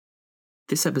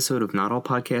This episode of Not All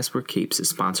Podcasts Were Capes is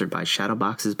sponsored by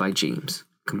Shadowboxes by James.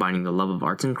 Combining the love of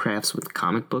arts and crafts with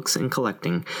comic books and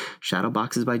collecting,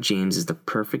 Shadowboxes by James is the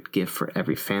perfect gift for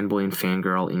every fanboy and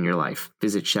fangirl in your life.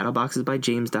 Visit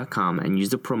shadowboxesbyjames.com and use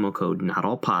the promo code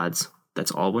NOTALLPODS,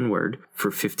 that's all one word, for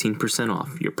 15%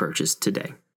 off your purchase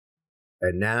today.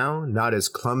 And now, not as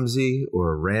clumsy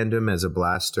or random as a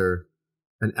blaster,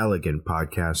 an elegant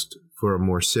podcast for a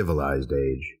more civilized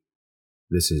age.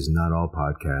 This is Not All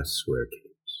Podcasts Wear Capes.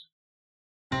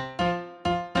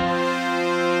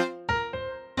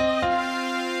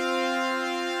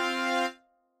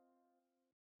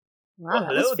 Wow,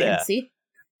 that was fancy.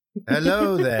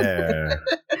 Hello there.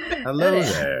 Hello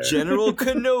there. General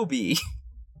Kenobi.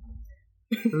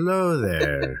 Hello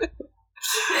there.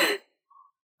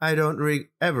 I don't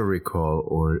ever recall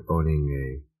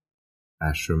owning a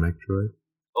astromech droid.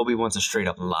 Obi-Wan's a straight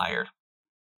up liar.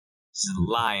 He's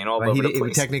lying all over the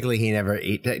place. Technically, Ganon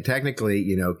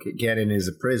is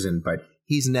a prison, but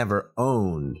he's never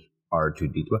owned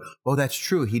R2-D2. Oh, that's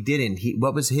true. He didn't.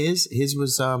 What was his? His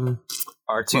was R2-D4,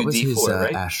 what was his,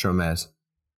 right? astromech.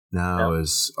 No, it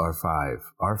was R5.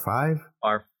 R5?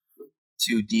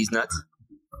 R2D's nuts.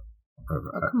 Oh,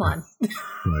 come on.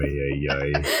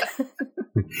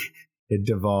 It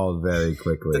devolved very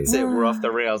quickly. That's it. We're off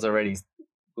the rails already.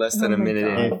 Less than a minute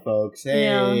in. Hey, folks.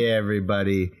 Hey,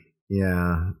 everybody.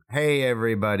 Yeah. Hey,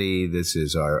 everybody. This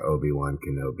is our Obi-Wan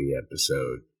Kenobi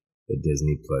episode, the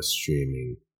Disney Plus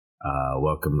streaming.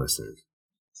 Welcome, listeners.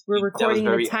 We're recording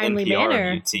in a timely NPR manner.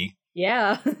 Of you, T.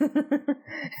 Yeah.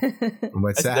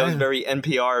 What's that? That was very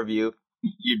NPR of you.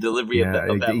 Your delivery of that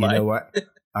line. You know what?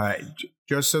 All right.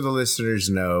 Just so the listeners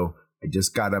know, I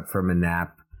just got up from a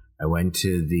nap. I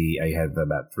had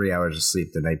about 3 hours of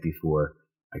sleep the night before.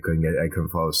 I couldn't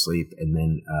fall asleep, and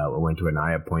then I went to an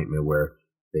eye appointment where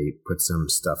they put some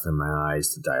stuff in my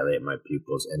eyes to dilate my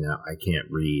pupils, and now I can't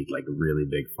read like a really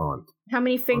big font. How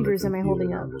many fingers am I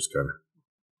holding up? I'm just gonna.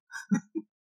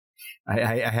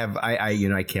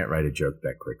 I can't write a joke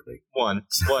that quickly. One.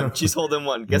 She's holding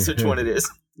one. Guess which one it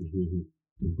is.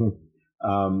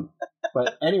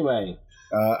 But anyway,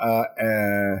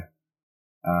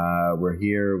 we're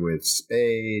here with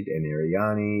Spade and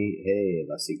Ariani. Hey,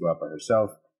 La Ciguapa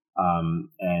herself.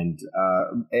 And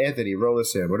Anthony, roll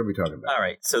us in. What are we talking about? All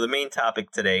right. So the main topic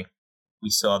today,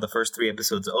 we saw the first 3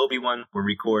 episodes of Obi-Wan. We're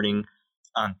recording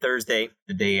on Thursday,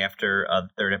 the day after the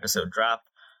 3rd episode dropped.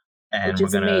 And which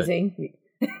is amazing.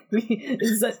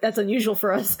 That's unusual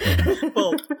for us.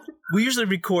 Well, we usually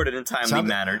record it in timely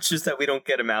manner. It's just that we don't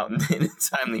get them out in a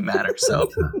timely manner. So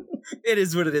it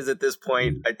is what it is at this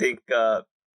point. I think, I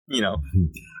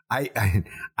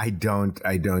don't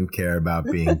care about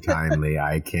being timely.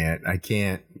 I can't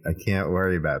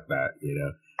worry about that.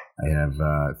 I have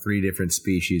 3 different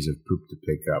species of poop to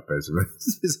pick up as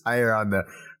higher on the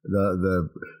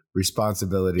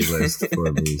responsibility list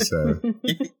for me. So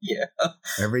yeah,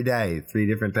 every day 3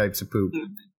 different types of poop,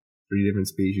 3 different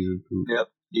species of poop.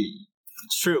 Yep,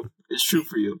 it's true. It's true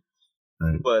for you.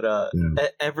 Right. But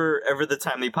ever the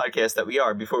timely podcast that we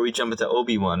are. Before we jump into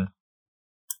Obi-Wan,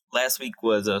 last week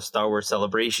was a Star Wars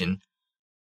Celebration,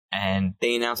 and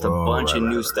they announced a bunch of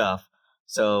new stuff.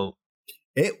 So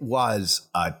it was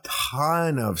a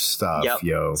ton of stuff,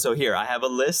 yo. So here, I have a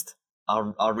list.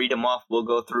 I'll read them off. We'll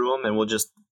go through them, and we'll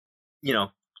just,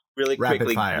 really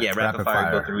quickly. Yeah, rapid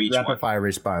fire. Go through each one. Rapid fire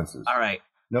responses. All right.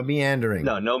 No meandering.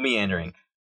 No meandering.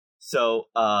 So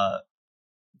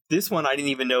this one I didn't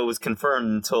even know was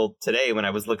confirmed until today when I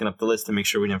was looking up the list to make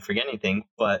sure we didn't forget anything.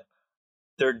 But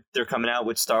they're coming out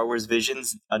with Star Wars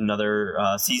Visions, another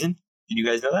season. Did you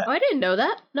guys know that? Oh, I didn't know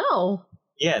that. No.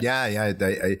 Yeah. Yeah.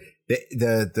 The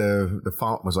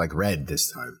font was like red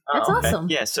this time. That's awesome.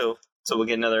 Yeah. So we'll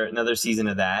get another season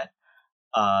of that.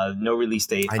 No release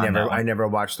date. I never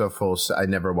watched the full. I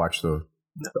never watched the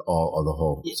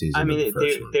whole season. I mean,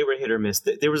 they were hit or miss.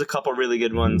 There was a couple really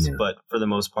good ones, but for the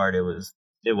most part, it was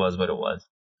what it was.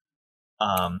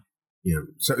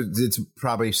 So it's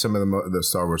probably some of the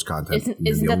Star Wars content.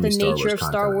 Isn't that the nature of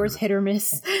Star Wars, hit or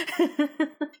miss?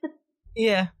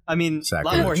 Yeah, I mean,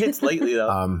 exactly. A lot more hits lately, though.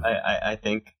 I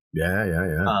think.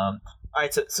 Yeah. All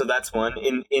right, so that's one.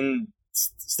 In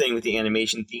staying with the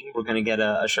animation theme, we're going to get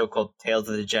a show called Tales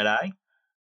of the Jedi,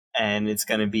 and it's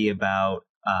going to be about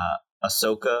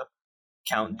Ahsoka,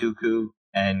 Count Dooku,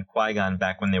 and Qui-Gon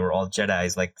back when they were all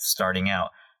Jedis, like starting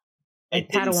out. It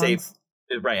didn't say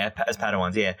right as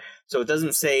Padawans, yeah. So it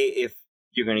doesn't say if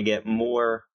you're going to get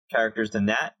more characters than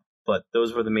that, but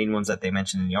those were the main ones that they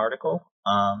mentioned in the article.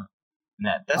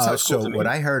 That's how it's cool to me. What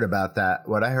I heard about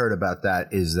that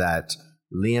is that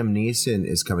Liam Neeson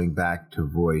is coming back to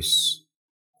voice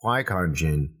Qui-Gon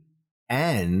Jinn,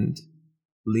 and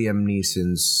Liam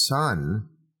Neeson's son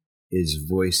is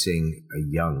voicing a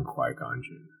young Qui-Gon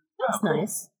Jinn. That's cool.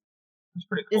 nice. That's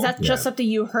pretty cool. Is that just something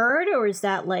you heard, or is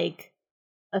that like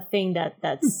a thing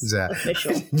that's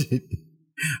official?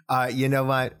 You know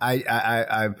what?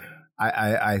 I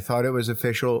thought it was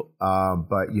official,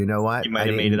 but you know what? You might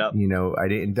have made it up. You know, I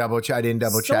didn't double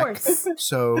check.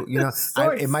 So you know,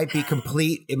 it might be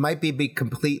complete. It might be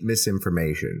complete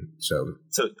misinformation. So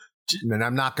and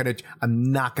I'm not gonna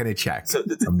check. So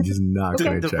I'm just not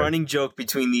gonna check. The running joke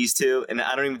between these two, and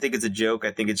I don't even think it's a joke.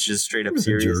 I think it's just straight up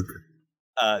serious.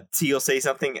 T will say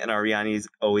something, and Ariani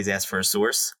always asks for a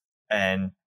source,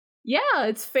 and yeah,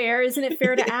 it's fair. Isn't it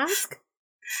fair to ask?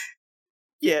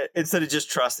 Yeah, instead of just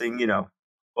trusting, you know,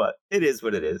 but it is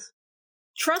what it is.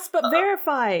 Trust but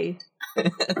verify.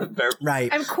 Right.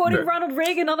 I'm quoting Ronald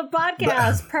Reagan on a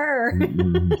podcast.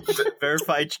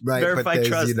 Verify right,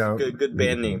 trust. You know, good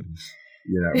band name.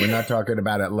 You know, we're not talking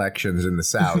about elections in the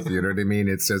South. You know what I mean?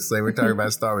 It's just like we're talking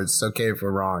about Star Wars. It's okay if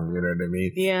we're wrong. You know what I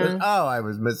mean? Yeah. I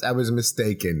was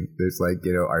mistaken. There's like,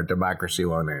 you know, our democracy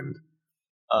won't end.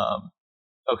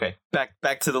 Okay,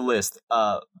 back to the list.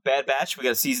 Bad Batch. We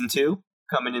got season 2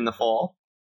 coming in the fall.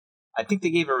 I think they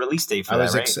gave a release date for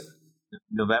that, right?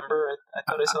 November, I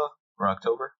thought I saw, or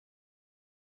October.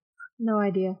 No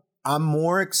idea. I'm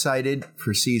more excited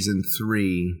for season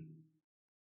 3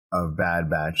 of Bad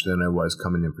Batch than I was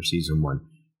coming in for season 1.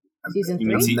 Season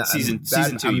 3?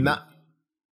 Season 2. I'm not.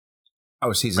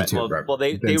 Oh, season 2. Well,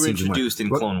 they were introduced in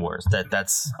Clone Wars.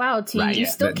 That's wow, team. Right, you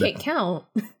still can't count.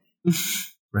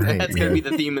 Right. That's going to be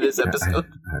the theme of this episode.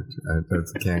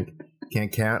 I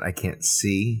can't count. I can't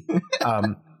see.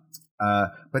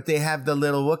 But they have the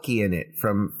little Wookiee in it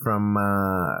from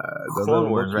the Clone little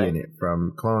Wars, Wookiee right? in it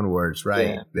from Clone Wars, right?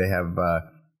 Yeah. They have the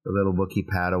little Wookiee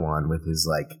Padawan with his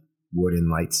like wooden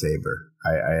lightsaber.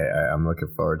 I'm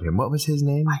looking forward to him. What was his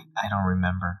name? I don't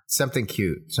remember. Something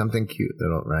cute,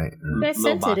 little right. I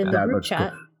sent it in the group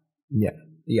chat. Cool.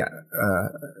 Yeah.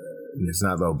 It's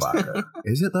not Lil Baka.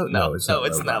 Is it Lil? No, it's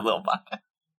not Lil Baka.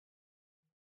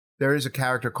 There is a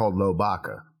character called Lil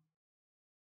Baka.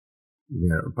 You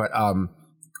know, but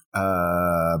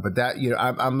that, you know,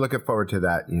 I'm looking forward to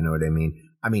that. You know what I mean?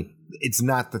 I mean, it's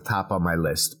not the top on my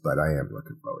list, but I am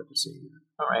looking forward to seeing it.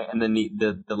 All right, and then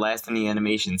the last in the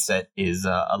animation set is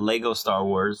a Lego Star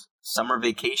Wars Summer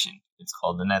Vacation. It's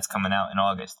called, and that's coming out in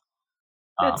August.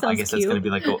 That sounds I guess that's cute. going to be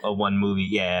like a one movie.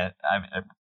 Yeah,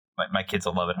 my kids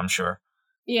will love it, I'm sure.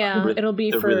 Yeah, it'll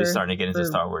be. They're really starting to get into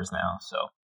Star Wars now, so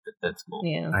that's cool.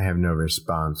 Yeah, I have no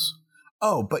response.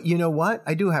 Oh, but you know what?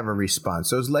 I do have a response.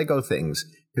 Those Lego things,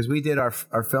 because we did our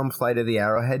film Flight of the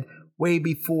Arrowhead way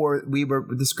before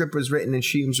the script was written and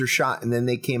scenes were shot, and then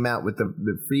they came out with the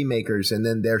Freemakers, and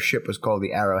then their ship was called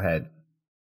the Arrowhead.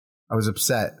 I was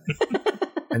upset.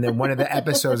 And then one of the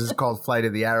episodes is called Flight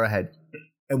of the Arrowhead,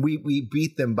 and we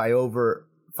beat them by over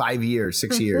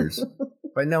 6 years.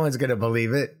 But no one's gonna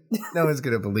believe it. No one's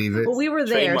gonna believe it. Well, we were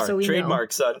there, so we trademark,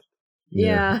 know. son.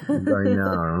 Yeah. I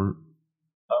know.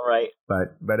 All right.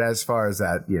 But as far as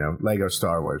that, you know, Lego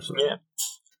Star Wars. Yeah.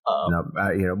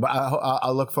 But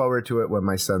I'll look forward to it when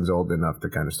my son's old enough to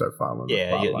kind of start following.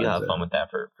 Yeah, you'll have fun with that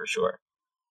for sure.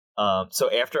 So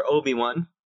after Obi-Wan,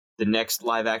 the next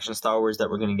live action Star Wars that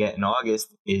we're going to get in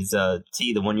August is the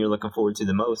one you're looking forward to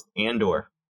the most, Andor.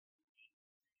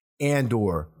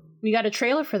 We got a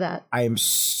trailer for that. I am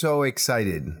so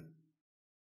excited.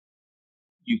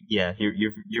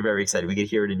 You're very excited. We could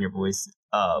hear it in your voice.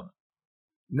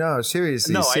 No,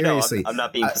 seriously. No, seriously. I know. I'm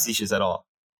not being facetious at all.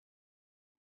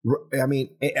 I mean,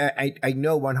 I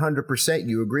know 100%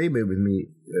 you agree with me,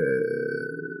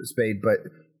 Spade, but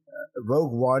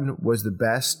Rogue One was the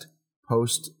best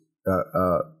post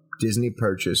Disney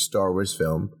purchase Star Wars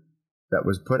film that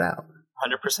was put out.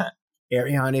 100%.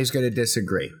 Ariane is going to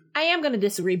disagree. I am going to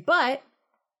disagree, but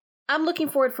I'm looking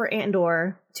forward to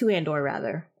Andor.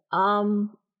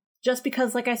 Just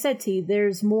because, like I said, T,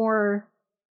 there's more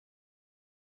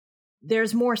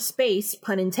space,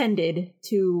 pun intended,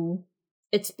 to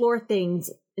explore things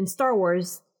in Star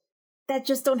Wars that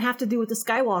just don't have to do with the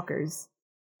Skywalkers.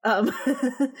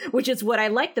 Which is what I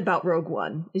liked about Rogue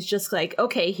One. It's just like,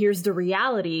 okay, here's the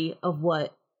reality of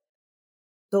what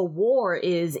the war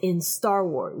is in Star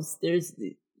Wars.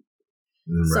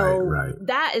 Right.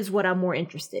 That is what I'm more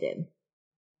interested in.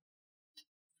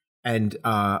 And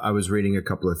I was reading a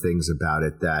couple of things about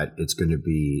it, that it's going to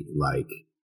be like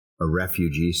a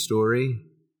refugee story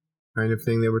kind of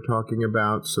thing they were talking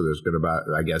about. So there's going to be,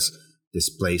 I guess,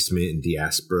 displacement and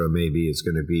diaspora maybe is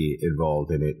going to be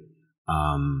involved in it,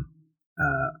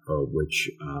 which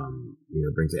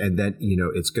brings, and then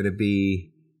it's going to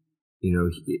be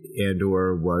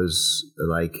Andor was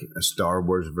like a Star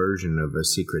Wars version of a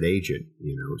secret agent,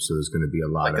 so there's going to be a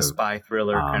lot like a spy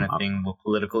thriller kind of thing with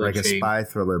political like intrigue. a spy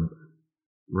thriller,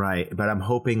 right? But I'm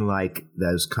hoping like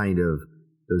those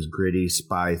gritty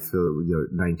spy thriller,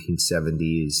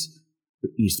 1970s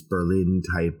East Berlin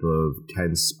type of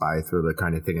tense spy thriller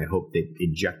kind of thing. I hope they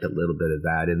inject a little bit of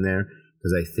that in there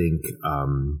because I think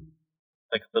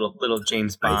like little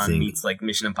James Bond meets like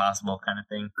Mission Impossible kind of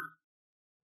thing.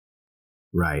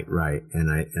 Right, and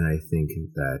I think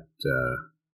that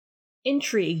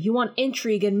intrigue. You want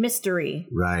intrigue and mystery,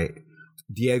 right?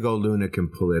 Diego Luna can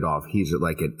pull it off. He's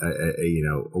like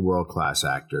a world-class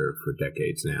actor for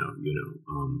decades now.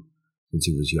 Since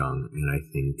he was young, and I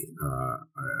think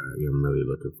I'm really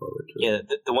looking forward to it. Yeah,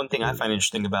 the one thing I find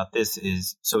interesting about this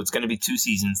is so it's going to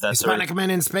Hispanic men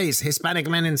in space.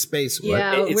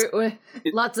 Yeah,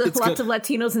 lots of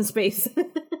Latinos in space.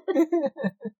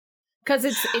 Because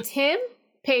it's him,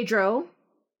 Pedro.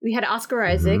 We had Oscar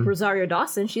Isaac, Rosario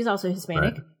Dawson. She's also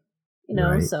Hispanic.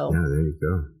 Right. So yeah, there you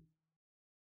go.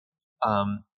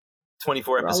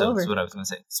 24 episodes is what I was going to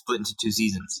say. Split into 2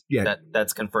 seasons. Yeah,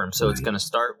 that's confirmed. So it's going to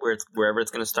start wherever it's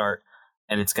going to start,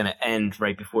 and it's going to end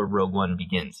right before Rogue One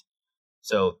begins.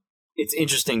 So it's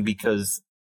interesting because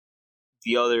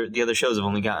the other shows have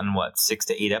only gotten 6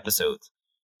 to 8 episodes.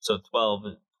 So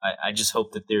 12. I just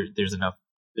hope that there's enough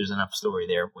story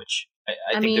there, which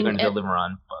I think they're going to deliver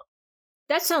on. But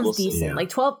that sounds decent. Yeah. Like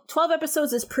 12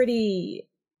 episodes is pretty,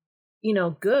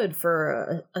 good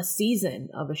for a season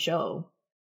of a show.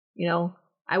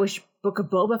 I wish Book of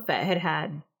Boba Fett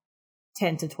had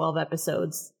 10 to 12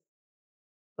 episodes.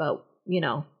 But,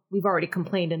 we've already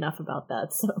complained enough about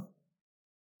that, so.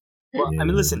 Well, I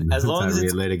mean, listen, as long as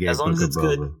it's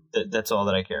good, that's all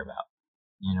that I care about.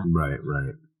 Right.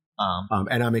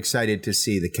 And I'm excited to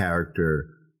see the character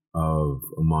of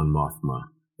Mon Mothma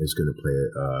is going to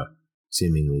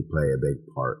seemingly play a big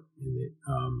part in it.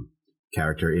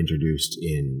 Character introduced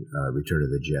in Return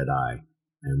of the Jedi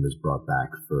and was brought back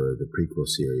for the prequel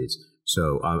series.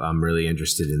 So I'm really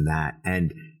interested in that.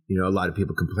 And, a lot of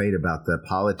people complain about the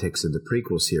politics of the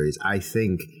prequel series. I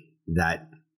think that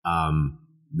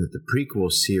that the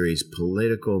prequel series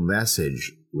political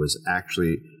message was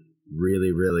actually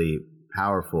really, really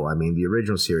powerful. I mean, the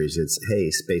original series, it's,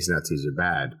 hey, space Nazis are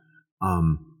bad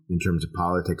in terms of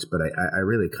politics, but I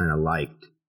really kind of liked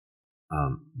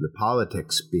the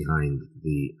politics behind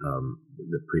the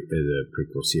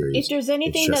prequel series. If there's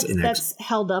anything that's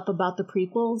held up about the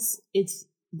prequels, it's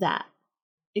that.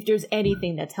 If there's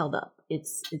anything that's held up,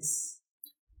 it's.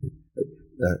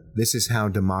 This is how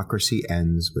democracy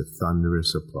ends, with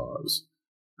thunderous applause.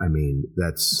 I mean,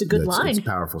 it's a good line. It's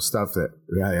powerful stuff.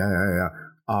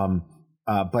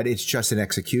 But it's just an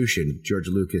execution. George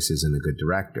Lucas isn't a good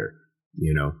director.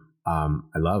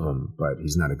 I love him, but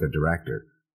he's not a good director.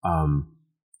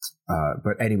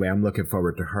 But anyway, I'm looking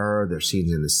forward to her. There's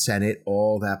scenes in the Senate,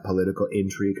 all that political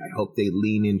intrigue. I hope they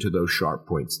lean into those sharp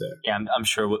points there. Yeah, I'm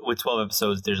sure with 12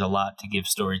 episodes, there's a lot to give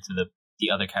story to the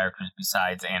other characters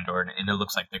besides Andor, and it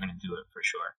looks like they're going to do it for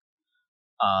sure.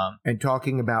 And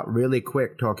talking about like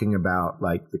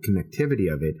the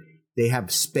connectivity of it, they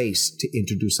have space to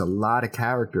introduce a lot of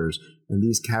characters, and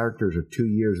these characters are 2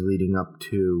 years leading up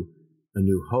to A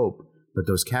New Hope. But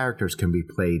those characters can be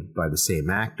played by the same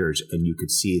actors, and you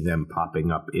could see them popping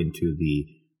up into the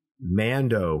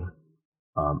Mando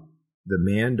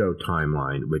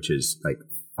timeline, which is like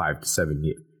 5 to 7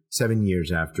 years. 7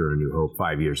 years after A New Hope,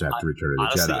 5 years after Return of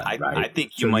the Jedi. I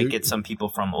think you might get some people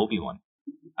from Obi-Wan.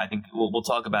 I think we'll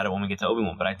talk about it when we get to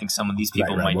Obi-Wan, but I think some of these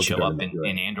people might show up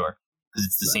in Andor because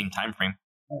it's the same time frame.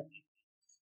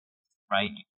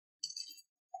 Right?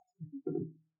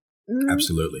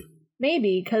 Absolutely.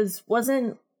 Maybe, because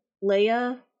wasn't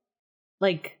Leia,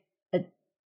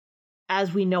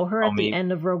 as we know her at the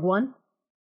end of Rogue One?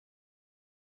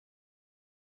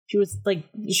 She was,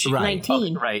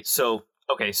 19. Right, so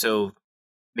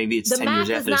maybe it's 10 years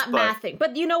after this. The math is not mathing.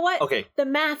 But you know what? Okay. The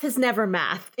math is never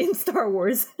math in Star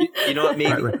Wars. You know what,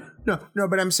 maybe? Right. No,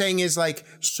 but I'm saying is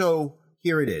so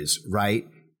here it is, right?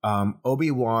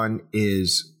 Obi-Wan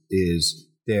is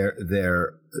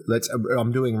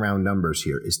I'm doing round numbers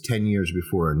here, is 10 years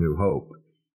before A New Hope.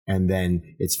 And then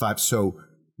it's 5. So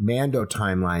Mando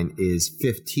timeline is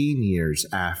 15 years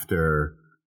after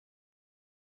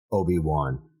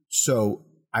Obi-Wan. So,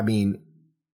 I mean,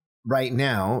 right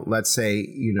now, let's say,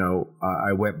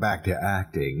 I went back to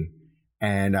acting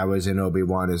and I was in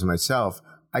Obi-Wan as myself.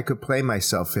 I could play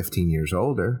myself 15 years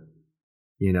older,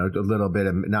 a little bit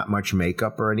of not much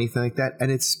makeup or anything like that. And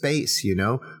it's space,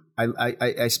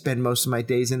 I spend most of my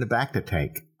days in the Bacta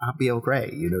tank. I'll be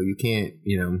okay. You can't,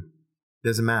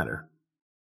 doesn't matter.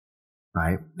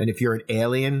 right? And if you're an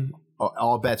alien,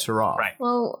 all bets are off. Right.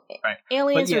 Well, Right.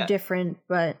 aliens But yeah. are different,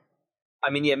 but I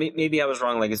mean, yeah, maybe I was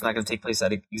wrong. Like, it's not going to take place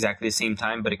at exactly the same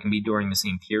time, but it can be during the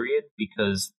same period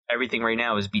because everything right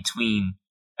now is between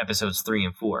episodes 3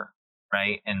 and 4,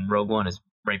 right? And Rogue One is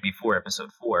right before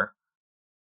episode 4,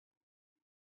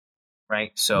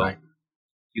 right? So Right.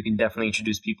 you can definitely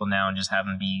introduce people now and just have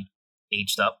them be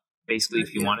aged up, basically,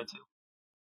 if you Yeah. wanted to.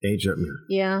 Age up.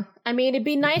 yeah. I mean, it'd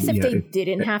be nice if Yeah, they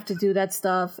didn't have to do that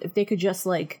stuff. If they could just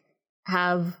like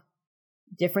have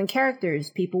different characters,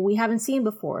 people we haven't seen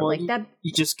before, Well, like that.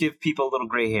 You just give people a little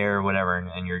gray hair or whatever,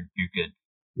 and you're good.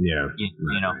 Yeah.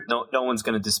 You know, no one's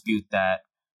going to dispute that.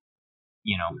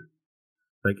 You know,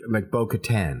 Like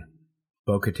Bo-Katan.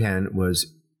 Bo-Katan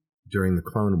was during the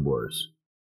Clone Wars,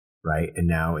 right? And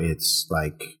now it's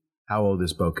like, how old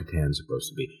is Bo-Katan supposed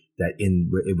to be? That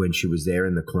when she was there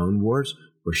in the Clone Wars,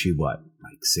 was she what,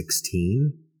 like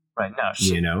 16? right now,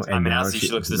 she, You know, I and mean, now honestly,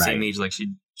 she looks the right. same age like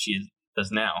she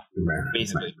does now. Right,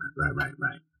 basically. Right.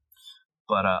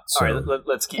 But So- all right,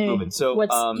 let's keep Hey, moving. So,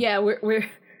 we're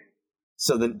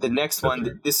so the next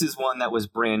one, this is one that was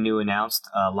brand new announced,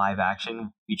 live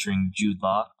action featuring Jude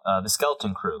Law, the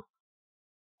Skeleton Crew,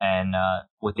 and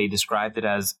what they described it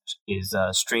as is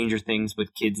Stranger Things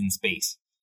with kids in space.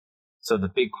 So the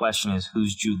big question is,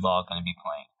 who's Jude Law going to be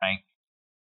playing, right?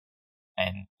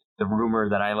 And the rumor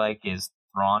that I like is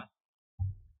Thrawn,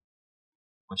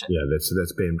 which Yeah,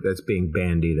 that's being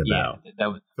bandied about. yeah, that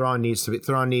was Thrawn needs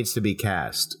to be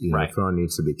cast. You know, Right. Thrawn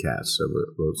needs to be cast. So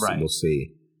we'll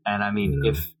see. And I mean,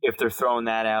 You know. if they're throwing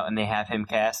that out and they have him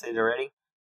casted already,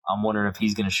 I'm wondering if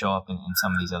he's going to show up in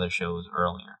some of these other shows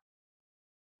earlier.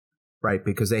 Right,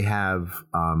 because they have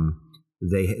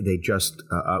they just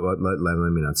let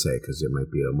me not say it because it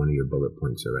might be one of your bullet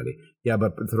points already. Yeah,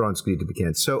 but Thrawn's need to be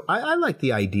canned. So I like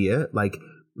the idea, like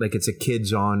it's a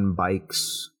kids on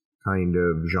bikes kind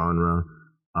of genre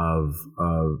of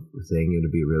thing.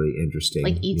 It'll be really interesting,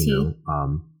 Like E.T.? You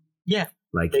know? Yeah,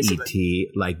 Like basically.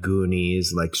 E.T., like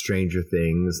Goonies, like Stranger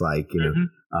Things, like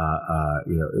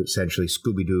essentially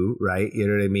Scooby Doo, right? You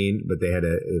know what I mean? But they had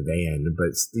a van,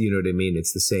 but you know what I mean?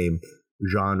 It's the same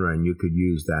genre, and you could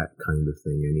use that kind of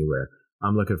thing anywhere.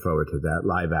 I'm looking forward to that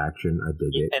live action. I dig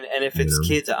it. And if you it's know?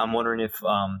 kids, I'm wondering if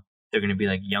they're going to be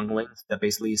like younglings that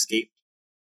basically escaped,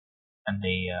 and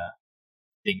they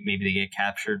maybe they get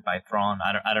captured by Thrawn.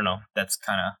 I don't know. That's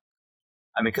kind of,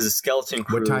 I mean, because the Skeleton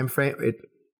Crew. What time frame?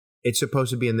 It's supposed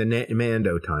to be in the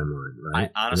Mando timeline, right?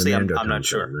 Honestly, In the Mando I'm not time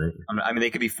sure. frame, right? I mean, they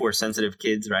could be Force sensitive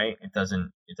kids, right? It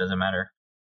doesn't matter.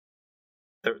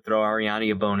 Throw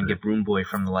Ariana a bone and get Broom Boy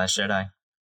from The Last Jedi.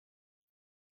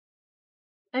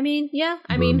 I mean, yeah.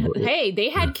 I Boom, mean, boom. hey, they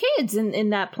had kids in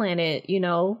that planet, you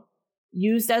know,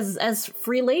 used as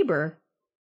free labor.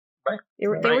 Right. They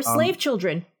were Right. slave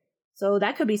children. So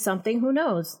that could be something. Who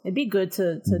knows? It'd be good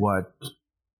to What?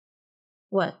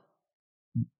 what?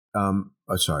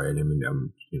 Sorry, I didn't mean.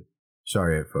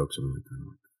 Sorry, folks.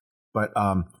 But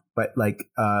like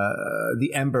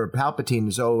the Emperor Palpatine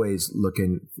is always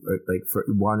looking for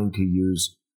wanting to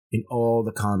use in all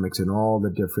the comics and all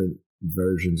the different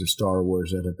versions of Star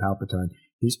Wars that have Palpatine.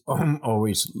 He's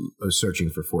always searching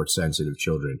for Force sensitive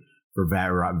children for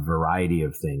variety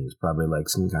of things, probably like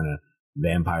some kind of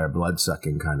vampire blood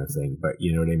sucking kind of thing. But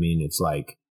you know what I mean? It's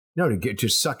like to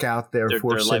suck out their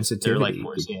Force sensitivity. Their life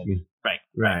force, yeah.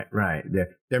 Right.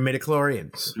 They're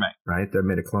midichlorians. Right. They're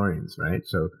midichlorians. Right.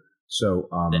 So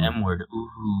The M word. Ooh.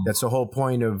 that's the whole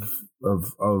point of Grogu,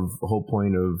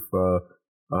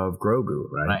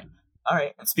 right? Right. All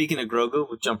right. And speaking of Grogu,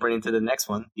 we'll jump right into the next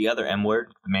one. The other M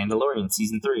word, The Mandalorian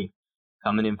season 3,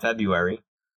 coming in February,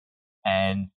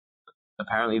 and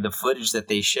apparently the footage that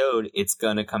they showed, it's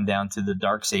gonna come down to the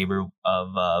Darksaber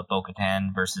of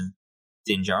Bo-Katan versus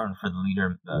Din Djarin for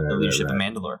the leadership of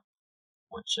Mandalore,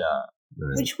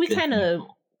 Which we kind of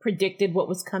predicted what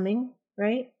was coming,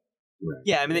 right? Right.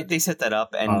 Yeah, I mean they set that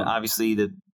up, and obviously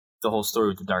the whole story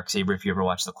with the Darksaber. If you ever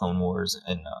watch the Clone Wars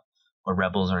and or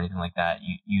Rebels or anything like that,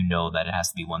 you know that it has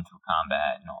to be won through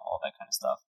combat and all that kind of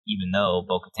stuff. Even though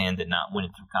Bo-Katan did not win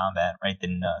it through combat, right?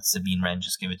 Then Sabine Wren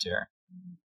just give it to her.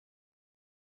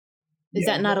 Is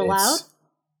that not allowed?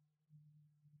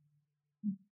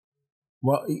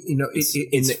 Well, you know,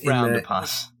 It's frowned upon.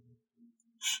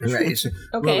 Right. So,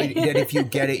 Okay. Well, that if you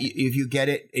get it,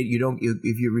 you don't.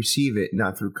 If you receive it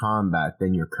not through combat,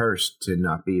 then you're cursed to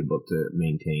not be able to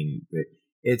maintain it.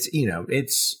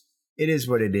 It is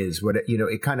what it is.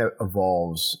 It kind of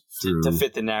evolves through to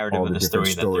fit the narrative all of the different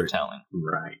story that they're telling.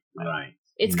 Right.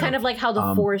 It's kind of like how the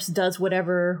Um, Force does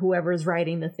whatever whoever's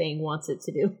writing the thing wants it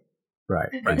to do. Right.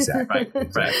 Exactly.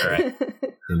 Right.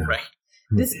 You know? Right.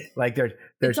 This, like there's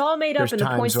it's all made up, and the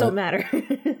points don't matter.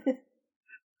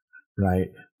 Right.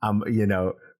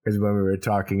 Because when we were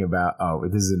talking about,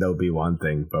 this is an Obi-Wan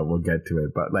thing, but we'll get to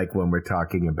it. But like when we're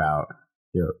talking about,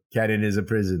 canon is a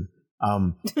prison.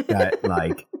 That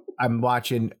like I'm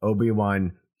watching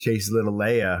Obi-Wan chase little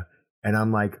Leia, and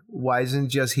I'm like, why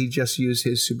isn't he just use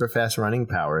his super fast running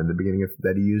power in the beginning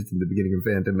that he used in the beginning of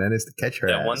Phantom Menace to catch her?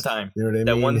 That ass? one time. You know what I mean?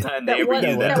 That one time they ever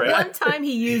used that. That one time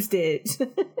he used it.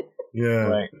 Yeah.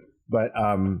 Right. But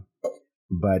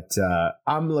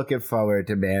I'm looking forward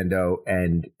to Mando,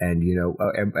 and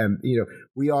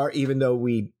we are, even though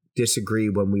we disagree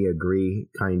when we agree,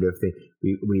 kind of thing.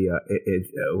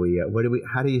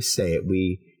 How do you say it?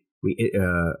 We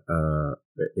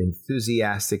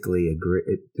enthusiastically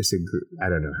disagree. I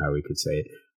don't know how we could say it,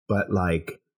 but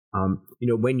like,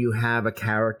 when you have a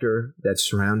character that's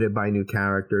surrounded by new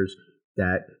characters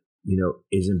that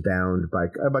isn't bound by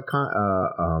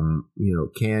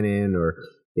canon, or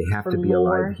they have to be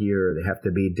alive here, or they have to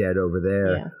be dead over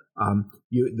there. Yeah.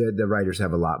 The writers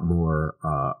have a lot more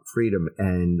freedom,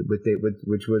 and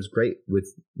which was great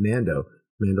with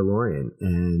Mandalorian,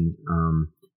 and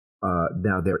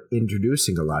now they're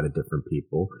introducing a lot of different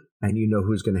people, and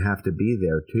who's going to have to be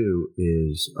there too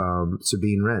is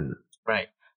Sabine Wren. Right,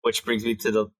 which brings me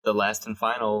to the last and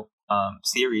final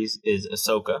series is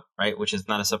Ahsoka, right? Which is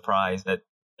not a surprise that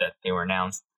they were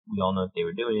announced. We all know that they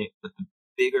were doing it, but the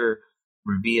bigger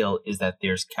reveal is that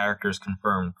there's characters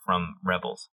confirmed from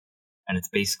Rebels, and it's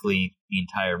basically the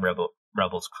entire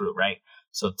Rebels crew, right?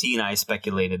 So T and I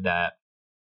speculated that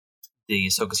the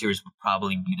Ahsoka series would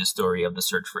probably be the story of the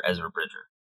search for Ezra Bridger,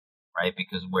 right?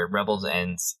 Because where Rebels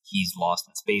ends, he's lost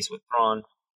in space with Thrawn,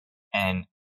 and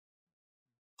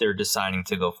they're deciding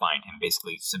to go find him,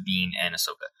 basically Sabine and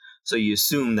Ahsoka. So you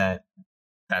assume that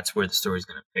that's where the story's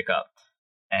going to pick up.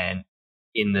 And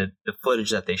in the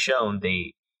footage that they shown,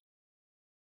 they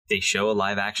show a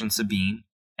live action Sabine,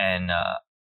 and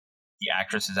the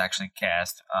actress is actually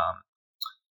cast.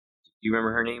 Do you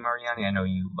remember her name, Ariane? I know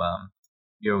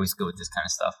you're always good with this kind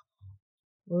of stuff.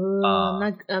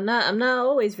 I'm not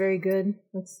always very good.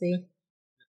 Let's see.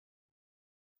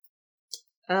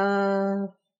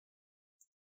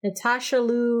 Natasha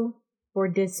Liu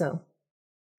Bordizzo.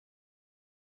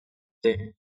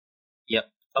 Yep.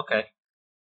 Okay.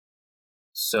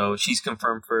 So she's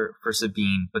confirmed for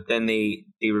Sabine, but then they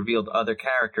revealed other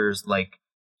characters like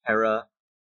Hera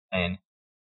and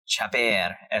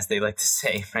Chaper, as they like to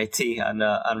say, right? T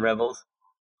on Rebels,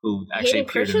 who actually Hayden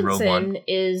appeared in Rogue One.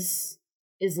 is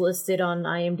listed on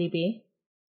IMDb.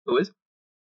 Who is?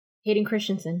 Hayden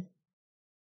Christensen.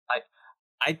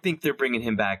 I think they're bringing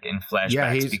him back in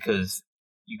flashbacks because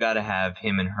you got to have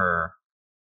him and her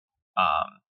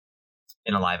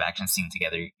in a live action scene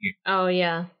together. Oh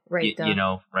yeah, right.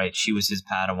 Right? She was his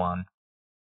Padawan.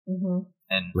 Mm-hmm.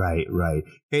 And right.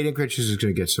 Hayden Christensen is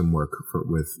going to get some work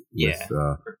with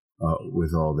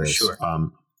all this. Sure.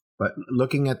 But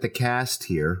looking at the cast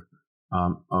here,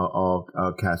 all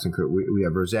cast and crew, we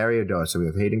have Rosario Dawson, we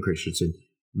have Hayden Christensen,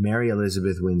 Mary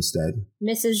Elizabeth Winstead,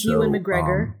 Mrs. Ewan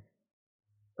McGregor,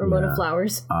 Ramona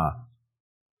Flowers.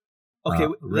 Okay,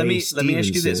 let me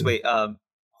ask you this. Wait,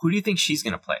 who do you think she's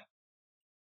going to play?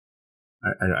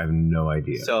 I have no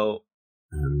idea. So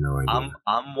I have no idea.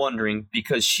 I'm wondering,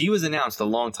 because she was announced a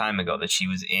long time ago that she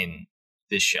was in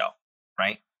this show,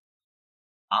 right?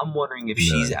 I'm wondering if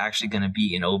she's actually going to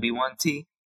be in Obi-Wan T,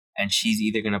 and she's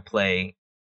either going to play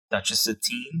Duchess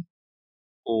Satine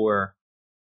or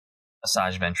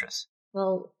Asajj Ventress.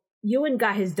 Well, Ewan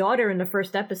got his daughter in the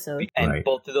first episode, and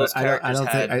both of those characters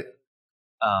had I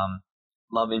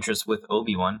love interest with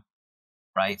Obi-Wan,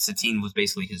 right? Satine was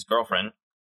basically his girlfriend,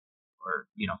 or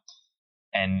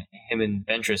and him and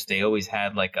Ventress, they always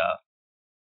had like a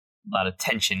lot of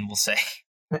tension, we'll say,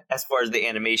 as far as the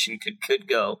animation could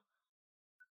go.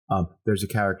 There's a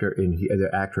character the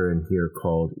actor in here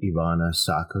called Ivana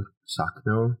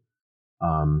Sakno,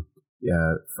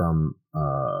 from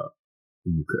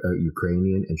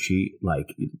Ukrainian, and she,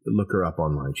 like, look her up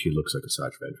online. She looks like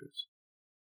Asajj Ventress.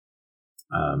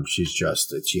 She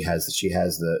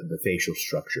has the facial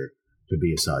structure to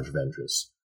be Asajj Ventress.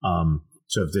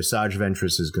 So if the Asajj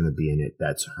Ventress is going to be in it,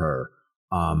 that's her.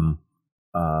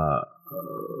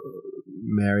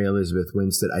 Mary Elizabeth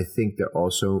Winstead, I think there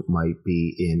also might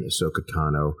be in Ahsoka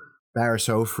Tano. Barriss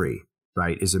Offee,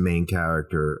 right, is a main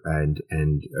character, and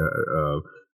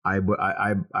I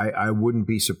wouldn't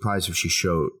be surprised if she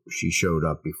showed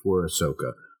up before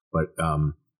Ahsoka, but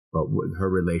with her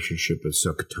relationship with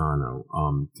Ahsoka Tano,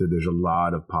 so there's a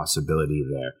lot of possibility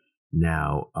there.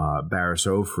 Now, Barriss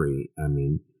Offee, I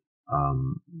mean,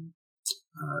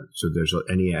 So there's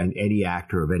any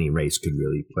actor of any race could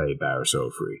really play Barriss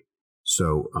Offee.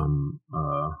 So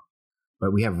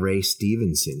but we have Ray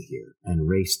Stevenson here, and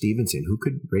Ray Stevenson. Who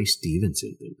could Ray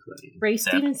Stevenson been playing? Ray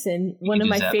Stevenson, one of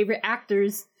my favorite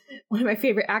actors. One of my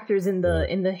favorite actors in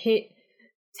the hit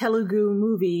Telugu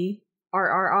movie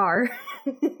RRR.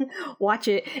 Watch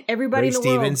it. Everybody in the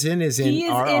Stevenson world. Is in he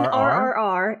is RRR? in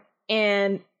RRR,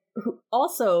 and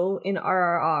also in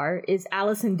RRR is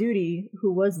Alison Doody,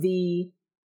 who was the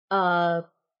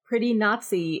pretty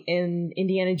Nazi in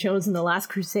Indiana Jones and the Last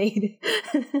Crusade.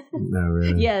 No,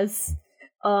 really. Yes.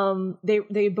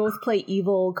 They both play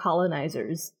evil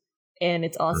colonizers, and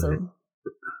it's awesome.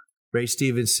 Ray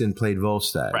Stevenson played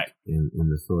Volstagg in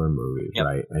the Thor movies,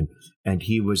 right? And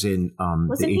he was in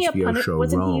wasn't the he HBO show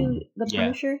wasn't Rome. He the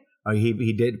Punisher?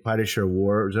 He did Punisher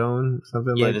Warzone,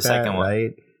 something like the that, second one.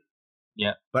 right?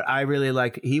 Yeah. But I really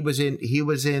like he was in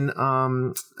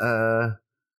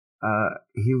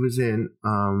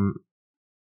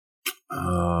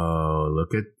oh,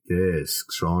 look at this.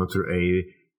 Scrolling through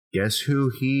guess who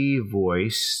he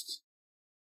voiced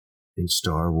in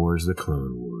Star Wars The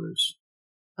Clone Wars?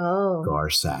 Oh. Gar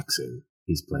Saxon.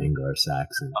 He's playing Gar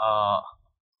Saxon. I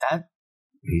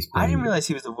didn't realize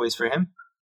he was the voice for him.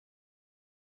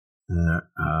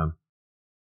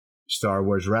 Star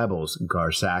Wars Rebels,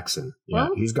 Gar Saxon. Yeah,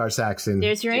 well, he's Gar Saxon.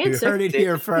 There's your answer. You heard it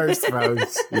here first,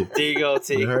 folks. There you go,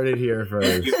 T. You heard it here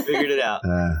first. You figured it out.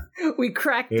 We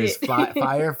cracked it. He was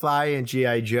Firefly in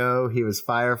G.I. Joe. He was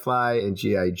Firefly in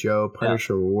G.I. Joe,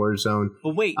 Punisher Warzone.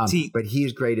 But wait, T. But he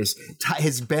is greatest.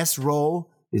 His best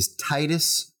role is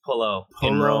Titus Pullo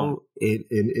in Rome.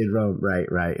 In Rome,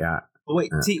 right, yeah. But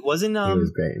wait, T, wasn't he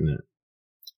was great in it.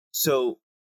 So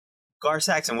Gar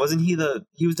Saxon, wasn't he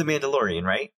was the Mandalorian,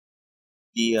 right?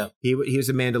 He was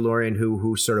a Mandalorian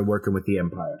who started working with the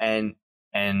Empire,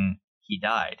 and he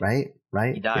died. Right.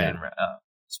 He died. Yeah.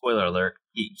 Spoiler alert: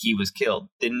 he was killed.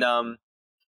 Didn't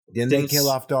they kill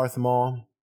off Darth Maul?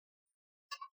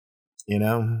 You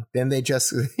know, then they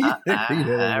just all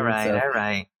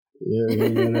right. Yeah, you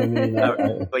know what I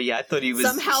mean? But yeah, I thought he was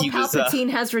somehow Palpatine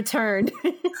has returned.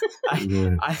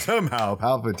 Somehow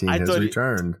Palpatine has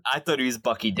returned. I thought he was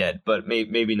Bucky dead, but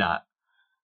maybe not.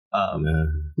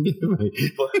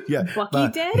 Bucky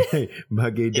dead?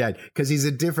 Bucky dead, because he's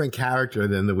a different character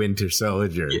than the Winter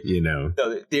Soldier. You know,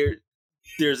 no,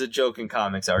 there's a joke in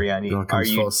comics, Ariani. Are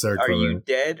you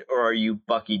dead or are you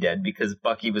Bucky dead? Because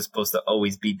Bucky was supposed to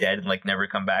always be dead and like never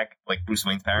come back, like Bruce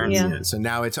Wayne's parents. Yeah. So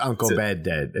now it's Uncle Ben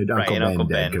dead. Uncle Ben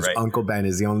dead, because Uncle Ben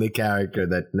is the only character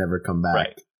that never come back.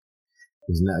 Right.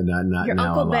 He's not your now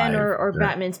Uncle alive. Ben or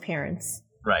Batman's parents.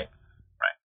 Right.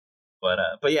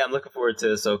 But yeah, I'm looking forward to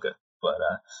Ahsoka. But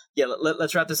yeah,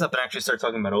 let's wrap this up and actually start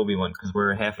talking about Obi-Wan, because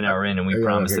we're half an hour in and we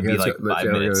promised to be like 5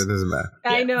 minutes.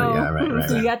 I know. Yeah, right.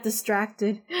 You got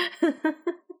distracted. All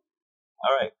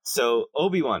right, so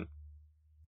Obi-Wan,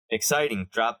 exciting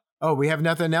drop. Oh, we have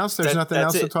nothing else. There's nothing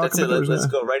else to talk about. Let's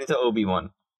go right into Obi-Wan.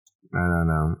 I don't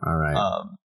know. All right.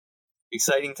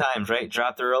 Exciting times, right?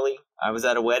 Dropped early. I was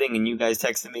at a wedding and you guys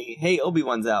texted me, "Hey,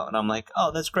 Obi-Wan's out," and I'm like,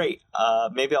 "Oh, that's great.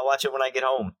 Maybe I'll watch it when I get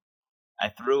home." I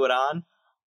threw it on,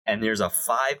 and there's a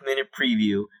 5-minute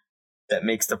preview that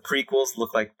makes the prequels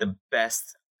look like the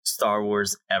best Star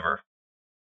Wars ever.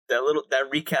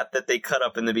 That recap that they cut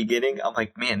up in the beginning, I'm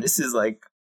like, man, this is like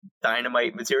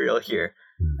dynamite material here.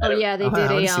 Oh yeah, they did.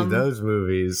 I want to see those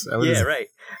movies. Yeah, right.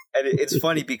 And it's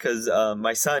funny because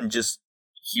my son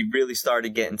he really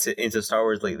started getting into Star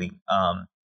Wars lately.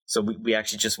 So we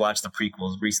actually just watched the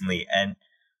prequels recently, and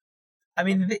I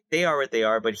mean they are what they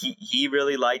are, but he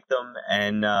really liked them,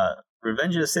 and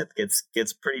Revenge of the Sith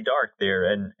gets pretty dark there,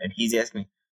 and he's asking me,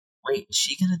 "Wait, is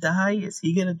she gonna die? Is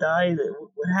he gonna die?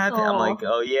 What happened?" I'm like,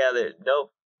 "Oh yeah,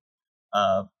 nope.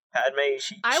 Padme,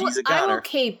 she's a goner."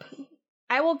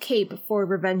 I will cape for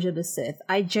Revenge of the Sith.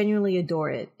 I genuinely adore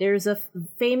it. There's a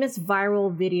famous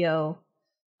viral video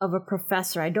of a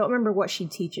professor. I don't remember what she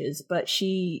teaches, but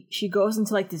she goes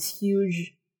into like this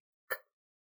huge,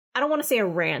 I don't want to say a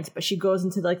rant, but she goes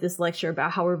into like this lecture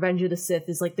about how Revenge of the Sith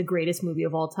is like the greatest movie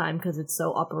of all time because it's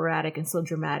so operatic and so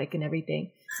dramatic and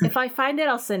everything. If I find it,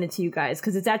 I'll send it to you guys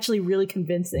because it's actually really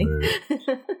convincing.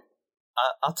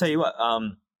 I'll tell you what,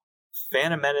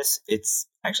 Phantom Menace, it's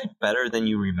actually better than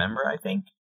you remember, I think.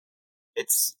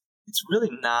 It's really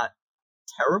not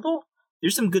terrible.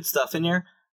 There's some good stuff in there.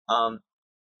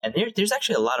 And there's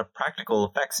actually a lot of practical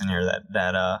effects in here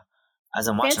that as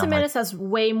I'm watching, Phantom Menace has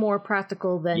way more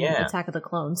practical than Attack of the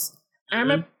Clones. Mm-hmm. I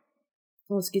remember,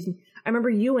 I remember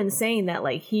Ewan saying that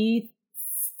like he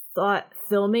thought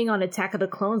filming on Attack of the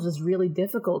Clones was really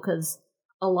difficult because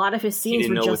a lot of his He scenes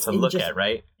didn't were know just what to look at,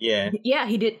 right? Yeah. Yeah,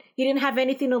 he didn't have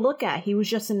anything to look at. He was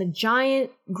just in a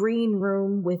giant green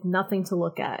room with nothing to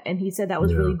look at, and he said that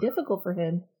was really difficult for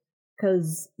him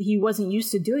because he wasn't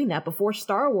used to doing that. Before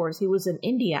Star Wars, he was an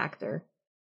indie actor.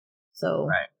 So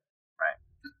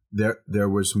There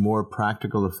was more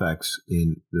practical effects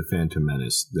in The Phantom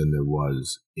Menace than there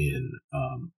was in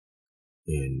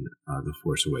The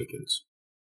Force Awakens.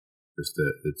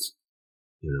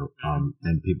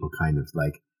 And people kind of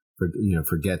like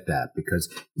forget that because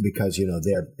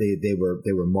they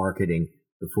were marketing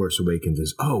The Force Awakens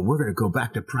as, oh, we're going to go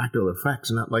back to practical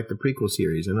effects, not like the prequel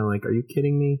series. And I'm like, are you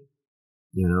kidding me?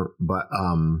 But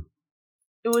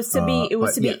it was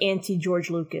to be anti George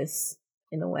Lucas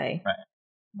in a way.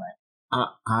 Right.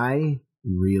 I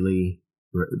really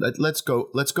let's go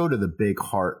to the big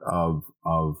heart of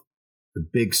the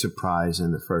big surprise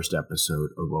in the first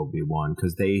episode of Obi-Wan,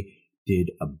 because they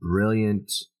did a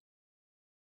brilliant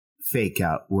fake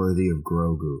out worthy of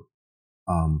Grogu.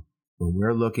 When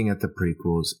we're looking at the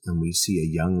prequels and we see a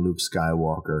young Luke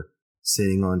Skywalker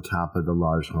sitting on top of the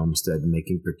Lars Homestead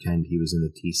making pretend he was in the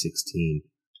T-16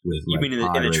 with you mean in the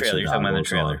trailer? You're talking about the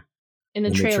trailer. In the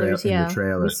trailers, in the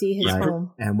trailer, we see his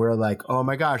home. And we're like, oh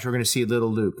my gosh, we're going to see little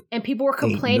Luke. And people were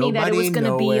complaining that it was going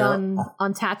to be on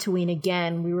Tatooine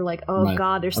again. We were like, oh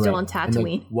God, they're still on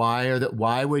Tatooine.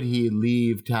 Why would he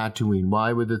leave Tatooine?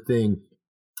 Why would the thing?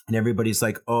 And everybody's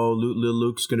like, oh, little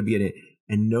Luke's going to be in it.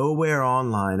 And nowhere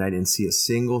online, I didn't see a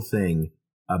single thing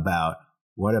about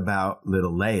what about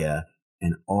little Leia.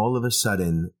 And all of a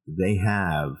sudden, they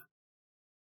have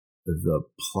the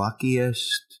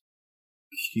pluckiest,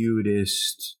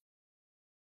 cutest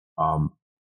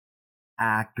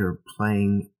actor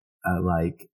playing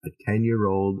like a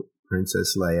 10-year-old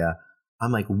Princess Leia.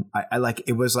 I'm like, I like,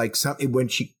 it was like something when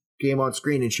she came on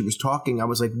screen and she was talking, I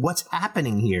was like, what's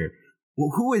happening here?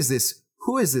 Well, who is this?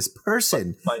 Who is this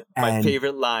person? My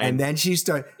favorite line, and then she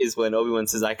is when Obi-Wan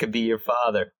says, "I could be your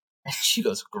father," and she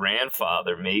goes,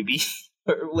 "Grandfather, maybe."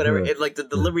 Or whatever. It, like the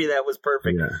delivery of that was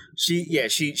perfect. Yeah.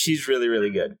 She's really, really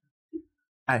good.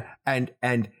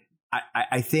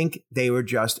 I think they were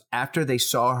just, after they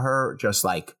saw her just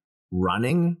like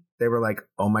running, they were like,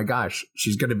 oh my gosh,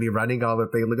 she's going to be running all the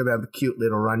thing. Look at that cute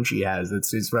little run she has.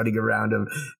 It's running around him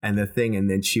and the thing. And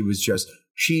then she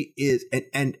is,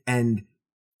 and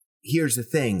here's the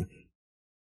thing.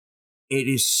 It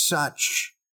is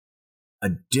such a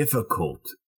difficult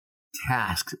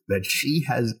task that she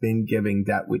has been giving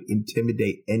that would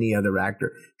intimidate any other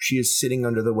actor. She is sitting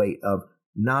under the weight of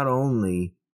not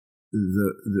only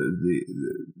the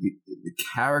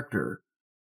character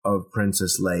of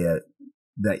Princess Leia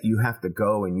that you have to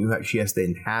go and she has to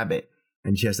inhabit,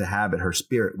 and she has to habit her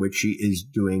spirit, which she is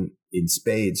doing in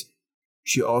spades.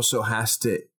 She also has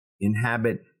to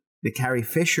inhabit the Carrie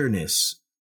Fisher-ness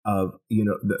of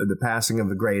the passing of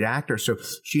the great actor. So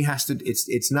she has to.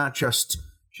 It's not just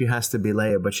she has to be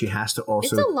Leia, but she has to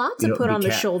also. It's a lot to put on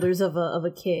the shoulders of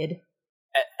a kid.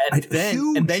 And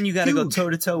then you got to go toe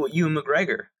to toe with Ewan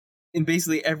McGregor in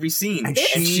basically every scene, and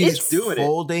she's doing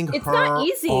it. It's not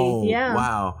easy. Oh, yeah.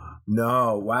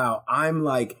 Wow. I'm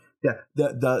like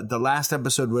the last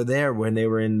episode we're there when they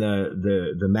were in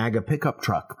the MAGA pickup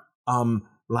truck. And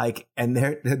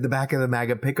they're at the back of the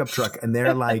MAGA pickup truck, and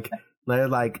they're like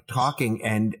talking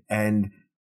and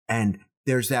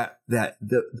there's that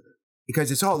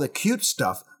because it's all the cute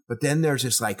stuff, but then there's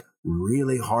this like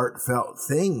really heartfelt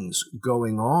things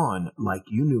going on, like,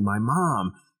 you knew my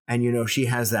mom, and she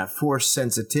has that forced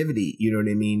sensitivity, you know what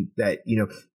I mean, that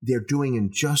they're doing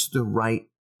in just the right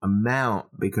amount,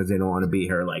 because they don't want to be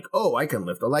her like, oh, I can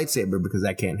lift a lightsaber because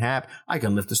that can't happen, I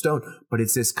can lift a stone, but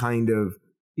it's this kind of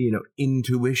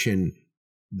intuition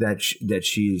that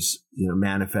she's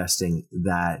manifesting,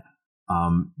 that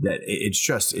it's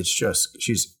just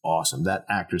she's awesome. That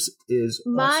actress is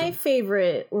my awesome.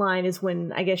 favorite line is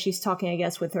when I guess she's talking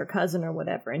with her cousin or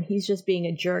whatever, and he's just being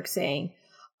a jerk saying,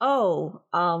 oh,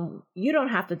 you don't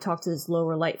have to talk to this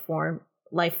lower life form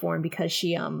because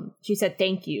she said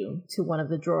thank you to one of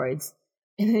the droids,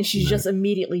 and then she's just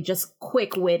immediately just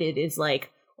quick-witted is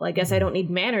like, well, I guess I don't need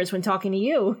manners when talking to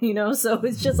you, so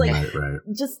it's just like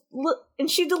just look, and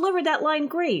she delivered that line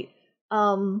great.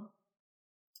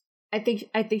 I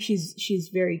think she's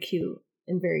very cute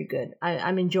and very good.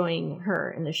 I'm enjoying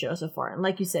her in the show so far. And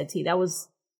like you said, T, that was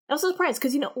a surprise,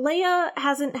 because Leia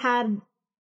hasn't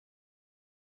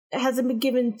been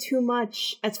given too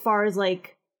much as far as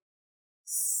like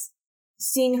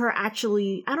seeing her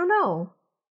actually. I don't know.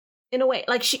 In a way,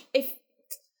 like if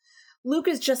Luke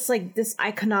is just like this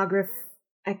edit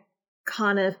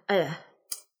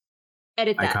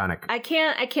that. Iconic. I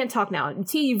can't talk now.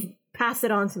 T, you've passed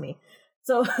it on to me.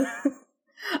 So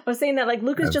I was saying that like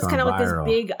Luke is just kind of like this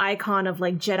big icon of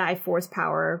like Jedi Force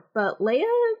power, but Leia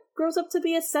grows up to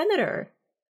be a senator.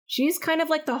 She's kind of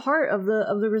like the heart of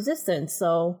the Resistance.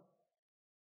 So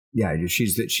yeah,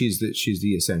 she's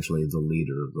the essentially the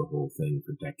leader of the whole thing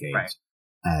for decades, right.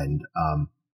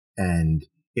 And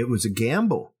it was a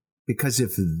gamble because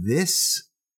if this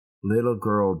little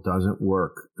girl doesn't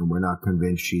work and we're not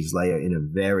convinced she's Leia in a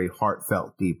very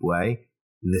heartfelt, deep way,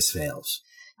 this fails.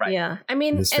 Right. Yeah, I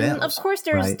mean, this and fails, of course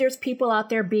there's people out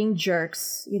there being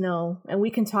jerks, you know, and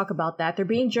we can talk about that. They're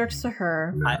being jerks to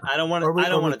her. No. I don't want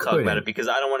to talk about it because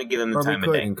I don't want to give them the time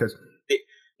of day. Because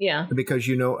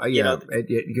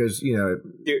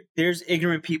there's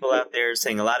ignorant people out there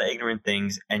saying a lot of ignorant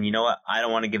things, and you know what? I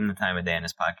don't want to give them the time of day on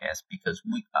this podcast because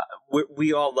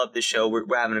we all love this show. We're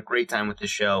having a great time with the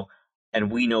show. And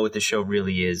we know what the show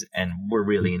really is, and we're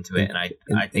really into it. And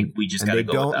I think we just got to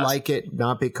go with us. They don't like it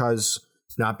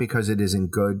not because it isn't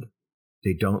good.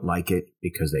 They don't like it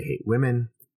because they hate women.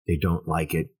 They don't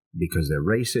like it because they're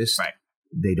racist. Right.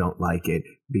 They don't like it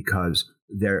because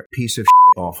they're a piece of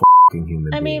awful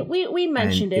human being. I mean, we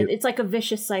mentioned it. It's like a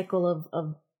vicious cycle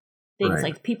of things. Right.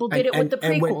 Like people did it with the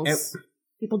prequels.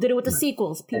 People did it with the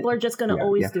sequels. People are just going to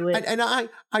always do it. And I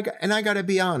got to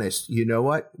be honest. You know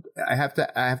what? I have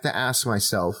to ask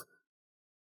myself: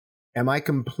 am I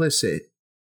complicit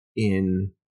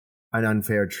in an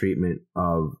unfair treatment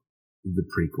of the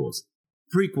prequels?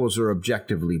 Prequels are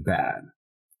objectively bad.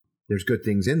 There's good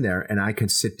things in there, and I can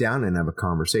sit down and have a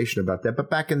conversation about that. But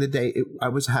back in the day, I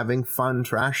was having fun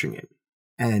trashing it,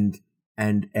 and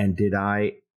did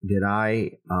I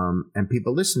and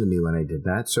people listened to me when I did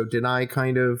that. So did I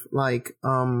kind of like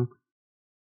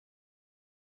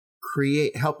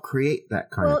help create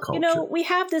that kind of culture? You know, we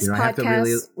have this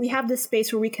podcast. We have this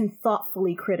space where we can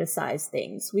thoughtfully criticize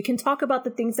things. We can talk about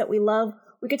the things that we love.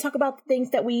 We can talk about the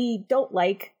things that we don't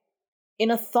like in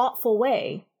a thoughtful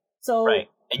way. So right,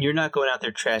 and you're not going out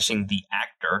there trashing the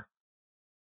actor,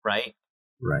 right?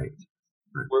 Right.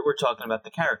 We're talking about the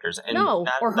characters, and or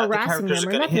harassing them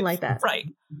or nothing like that.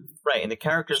 Right, and the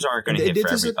characters aren't going to hit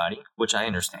for everybody, which I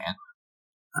understand.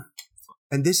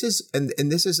 And this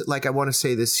is like, I want to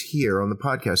say this here on the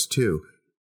podcast too.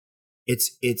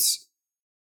 It's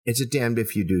a damned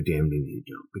if you do, damned if you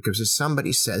don't. Because if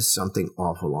somebody says something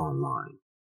awful online,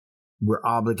 we're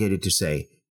obligated to say,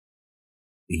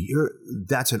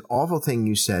 that's an awful thing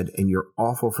you said, and you're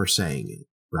awful for saying it,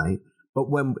 right? But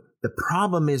when the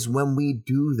problem is when we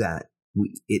do that,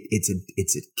 it's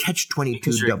a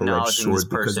catch-22 double-edged sword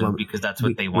because that's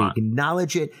what they want. We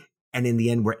acknowledge it, and in the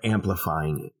end, we're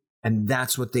amplifying it, and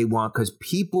that's what they want because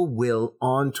people will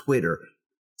on Twitter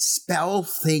spell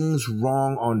things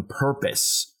wrong on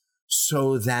purpose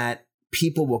so that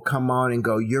people will come on and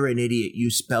go, "You're an idiot.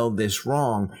 You spelled this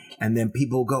wrong," and then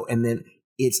people go, and then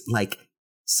it's like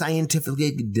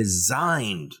scientifically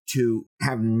designed to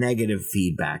have negative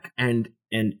feedback, and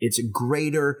it's a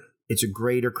greater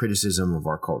criticism of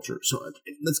our culture. So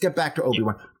let's get back to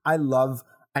Obi-Wan. I love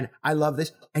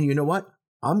this, and you know what?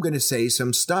 I'm going to say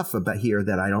some stuff about here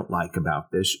that I don't like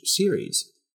about this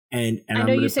series, and I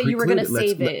know you said you were going to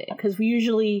save it because we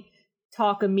usually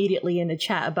talk immediately in the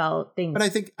chat about things. But I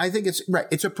think it's right.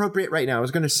 It's appropriate right now. I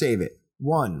was going to save it.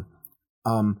 One.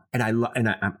 I'm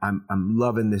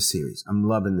loving this series. I'm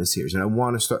loving this series, and I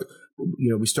want to start.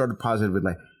 You know, we started positive with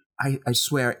like, I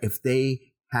swear, if they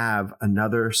have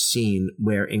another scene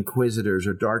where Inquisitors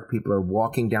or Dark people are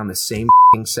walking down the same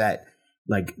set,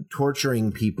 like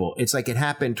torturing people, it's like it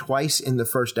happened twice in the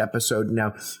first episode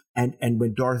now. And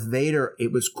when Darth Vader,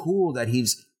 it was cool that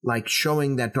he's like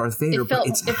showing that Darth Vader, but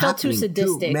it felt too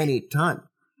sadistic too many times.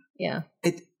 Yeah.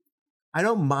 I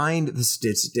don't mind the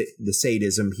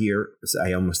sadism here.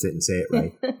 I almost didn't say it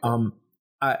right.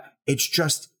 It's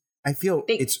just I feel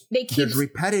there's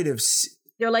repetitive.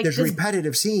 They're like there's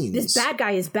repetitive scenes. This bad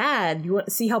guy is bad. You want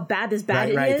to see how bad this bad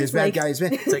is? Right, this bad guy is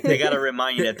bad. It's like they got to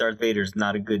remind you that Darth Vader's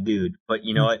not a good dude, but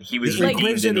you know what? He was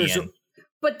redeemed in the end.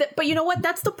 But you know what?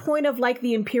 That's the point of like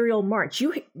the Imperial March.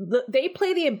 They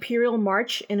play the Imperial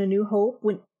March in A New Hope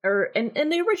in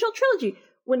the original trilogy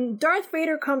when Darth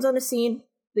Vader comes on the scene.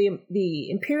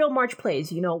 The Imperial March plays.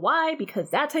 You know why? Because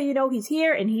that's how you know he's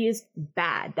here and he is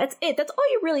bad. That's it. That's all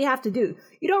you really have to do.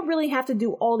 You don't really have to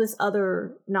do all this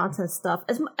other nonsense stuff,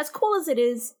 as cool as it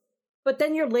is, but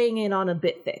then you're laying it on a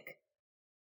bit thick.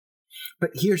 But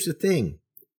here's the thing.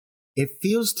 It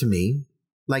feels to me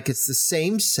like it's the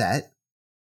same set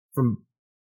from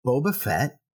Boba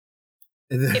Fett.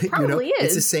 It probably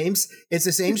is. It's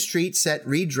the same street set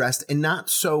redressed and not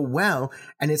so well.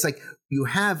 And it's like you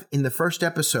have in the first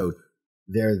episode,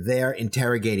 they're there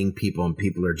interrogating people and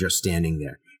people are just standing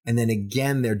there. And then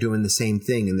again, they're doing the same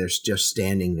thing, and they're just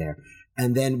standing there.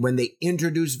 And then when they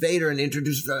introduce Vader and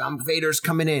Vader's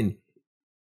coming in,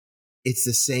 it's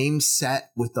the same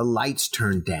set with the lights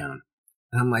turned down.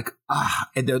 And I'm like,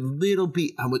 and the little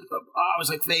beat, I was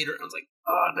like, Vader. I was like,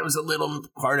 there was a little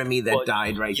part of me that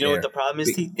died right there. You know what the problem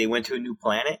is, T? They went to a new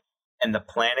planet, and the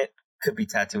planet could be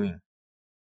Tatooine.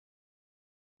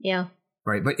 Yeah.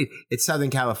 Right, but it's Southern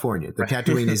California. The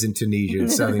Tatooine is in Tunisia.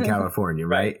 It's Southern California,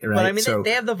 right? But I mean,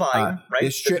 they have the volume, right?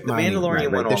 The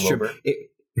Mandalorian went all over.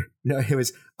 No, it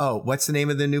was, what's the name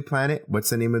of the new planet? What's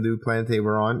the name of the new planet they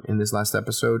were on in this last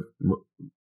episode?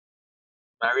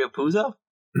 Mario Puzo?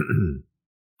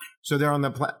 So they're on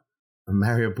the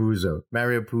Mario Puzo.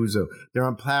 They're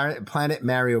on planet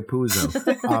Mario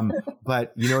Puzo.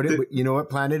 But you know what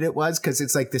planet it was? Because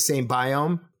it's like the same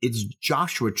biome. It's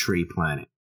Joshua Tree Planet.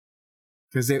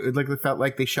 Because it felt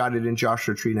like they shot it in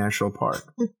Joshua Tree National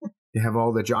Park. They have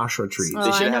all the Joshua trees.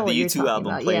 They should have the U2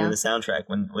 album playing in the soundtrack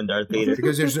when Darth Vader.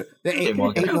 Because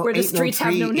where the streets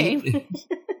have no name.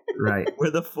 Right.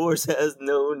 Where the Force has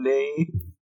no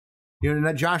name.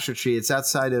 Not Joshua Tree. It's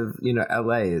outside of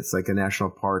L.A. It's like a national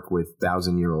park with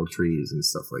 1,000-year-old trees and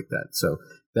stuff like that. So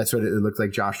that's what it looked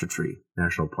like. Joshua Tree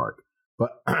National Park.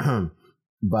 But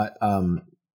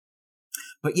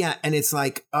yeah, and it's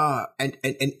like and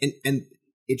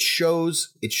it shows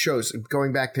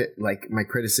going back to like my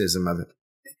criticism of it.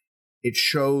 It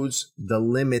shows the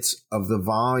limits of the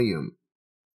volume,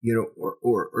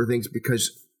 or things,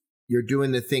 because you're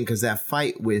doing the thing, because that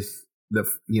fight with that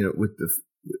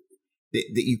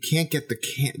you can't get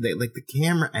the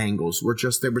camera angles were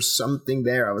just, there was something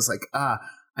there. I was like,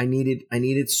 I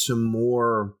needed some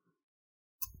more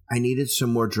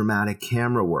dramatic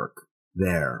camera work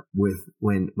there with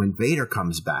when Vader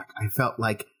comes back. I felt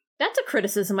like that's a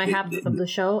criticism I have of the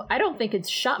show. I don't think it's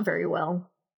shot very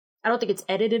well. I don't think it's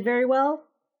edited very well.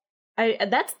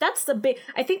 That's the big.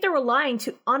 I think they're relying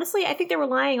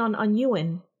on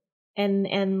Ewan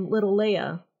and little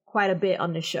Leia quite a bit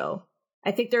on the show. I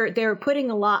think they're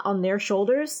putting a lot on their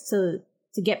shoulders to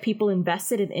get people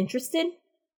invested and interested.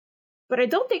 But I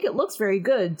don't think it looks very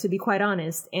good, to be quite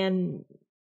honest. And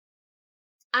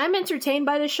I'm entertained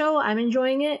by the show. I'm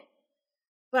enjoying it.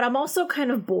 But I'm also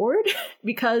kind of bored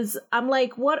because I'm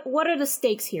like, what are the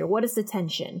stakes here? What is the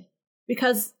tension?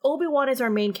 Because Obi-Wan is our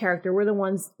main character.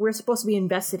 We're supposed to be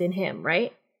invested in him,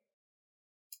 right?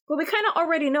 But we kind of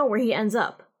already know where he ends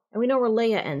up. And we know where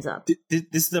Leia ends up. This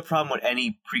is the problem with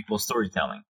any prequel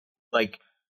storytelling. Like,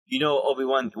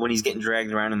 Obi-Wan, when he's getting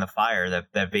dragged around in the fire,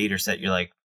 that Vader set, you're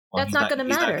like, well, that's not going to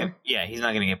matter. He's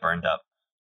not going to get burned up.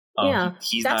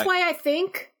 That's why I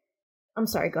think... I'm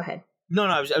sorry, go ahead. No,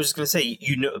 I was just going to say,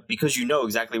 because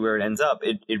exactly where it ends up,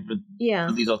 it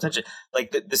relieves all tension.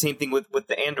 Like, the same thing with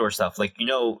the Andor stuff. Like,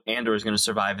 Andor is going to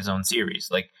survive his own series.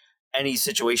 Like, any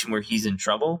situation where he's in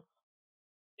trouble,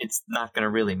 it's not going to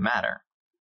really matter.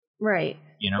 Right.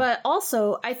 But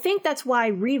also, I think that's why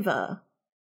Reva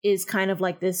is kind of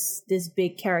like this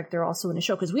big character also in the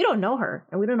show, because we don't know her,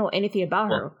 and we don't know anything about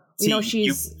her. We know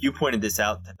she's... You pointed this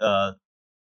out.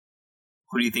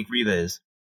 Who do you think Reva is?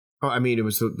 Oh, I mean, it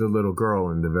was the little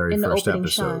girl in the very first episode.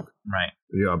 Shot. Right.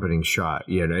 The opening shot.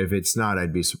 If it's not,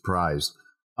 I'd be surprised.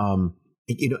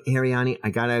 Ariani, I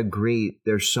gotta agree,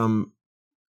 there's some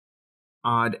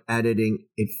odd editing.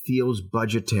 It feels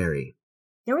budgetary.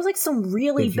 There was like some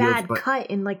really bad cut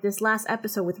in like this last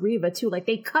episode with Reva too. Like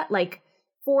they cut like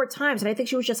 4 times, and I think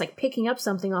she was just like picking up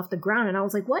something off the ground, and I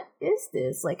was like, "What is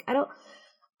this?" Like I don't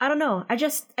know. I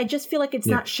just feel like it's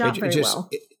not shot very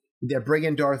well. They're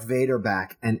bringing Darth Vader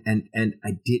back, and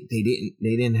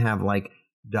they didn't have like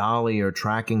dolly or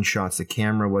tracking shots. The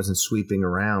camera wasn't sweeping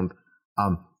around,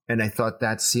 and I thought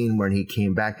that scene when he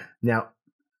came back. Now,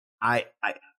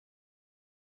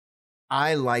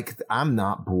 I'm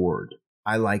not bored.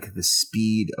 I like the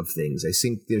speed of things. I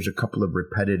think there's a couple of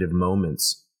repetitive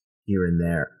moments here and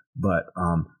there, but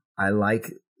I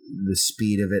like the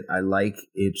speed of it. I like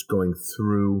it's going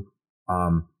through.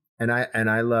 And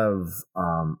I love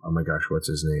oh my gosh, what's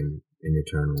his name in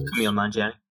Eternals? Kumail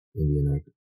Nanjiani. Indian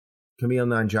actor. Kumail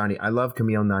Nanjiani. I love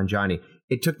Kumail Nanjiani.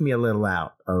 It took me a little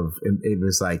out of it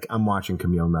was like I'm watching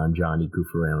Kumail Nanjiani goof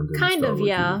around in kind of,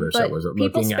 yeah. But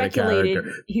people speculated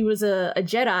he was a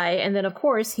Jedi, and then of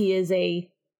course he is a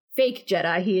fake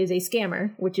Jedi. He is a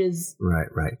scammer, which is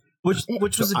right.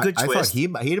 Which was a good twist. I thought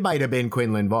he might have been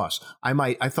Quinlan Vos.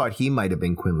 I thought he might have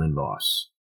been Quinlan Vos.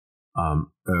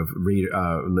 Of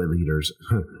readers,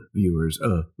 viewers,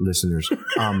 listeners,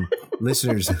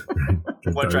 listeners.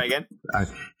 Want to try again?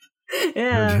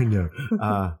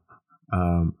 Yeah.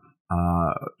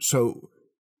 So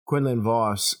Quinlan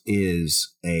Vos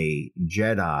is a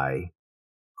Jedi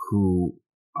who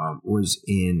was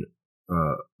in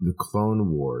the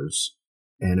Clone Wars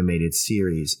animated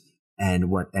series, and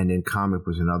in comic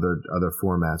was in other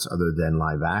formats other than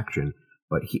live action.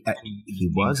 But he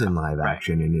was in live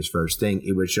action in his first thing.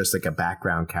 It was just like a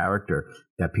background character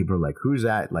that people are like, who's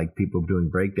that? Like people doing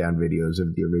breakdown videos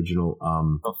of the original.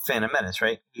 Phantom Menace,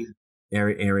 right?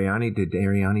 Ariani, did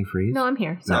Ariani freeze? No, I'm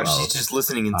here. No, she's just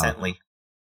listening intently.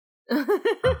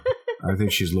 I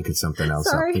think she's looking something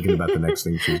else up, thinking about the next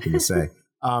thing she's going to say.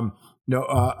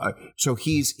 So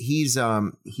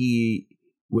he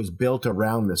was built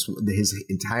around this. His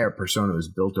entire persona was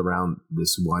built around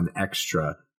this one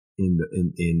extra in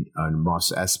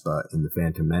Mos Espa in the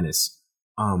Phantom Menace.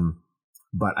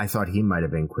 But I thought he might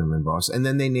have been Quinlan Vos, and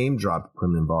then they name dropped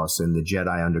Quinlan Vos in the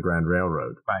Jedi Underground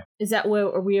Railroad. Right? Is that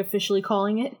what are we officially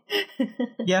calling it?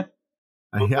 Yeah.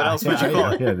 What else would you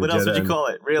call it? What else would you call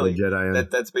it? Really?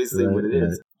 That's basically what it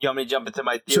is. You want me to jump into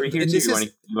my theory here? You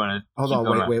want to? Hold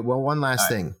on, wait. Well, one last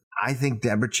thing. I think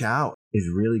Deborah Chow is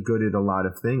really good at a lot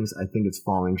of things. I think it's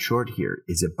falling short here.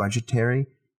 Is it budgetary?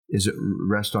 Is it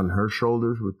rest on her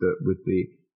shoulders with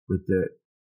the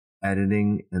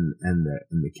editing and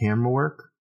the camera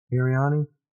work, Ariani?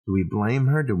 Do we blame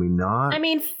her? Do we not? I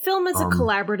mean, film is a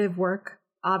collaborative work,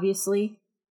 obviously,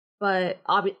 but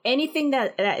anything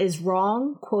that is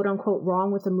wrong, quote unquote,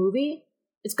 wrong with the movie,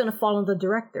 it's going to fall on the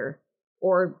director,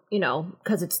 or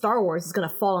because it's Star Wars, it's going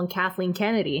to fall on Kathleen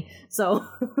Kennedy. So,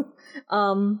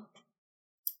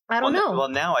 I don't know. Well,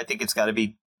 now I think it's got to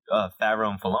be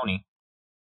Favreau and Filoni.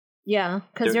 Yeah,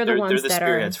 because they're the ones the that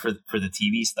spearheads for the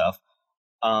TV stuff.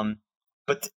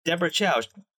 But Deborah Chow,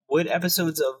 what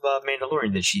episodes of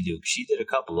Mandalorian did she do? She did a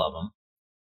couple of them,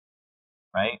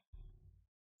 right?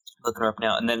 Looking her up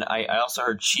now, and then I also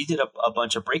heard she did a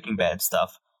bunch of Breaking Bad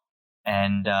stuff,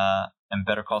 and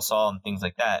Better Call Saul and things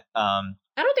like that. I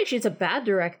don't think she's a bad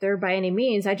director by any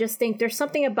means. I just think there's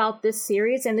something about this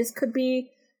series, and this could be,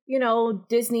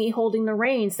 Disney holding the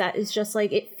reins, that is just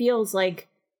like, it feels like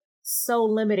so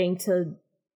limiting to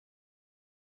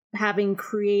having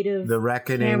creative. The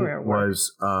Reckoning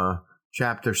was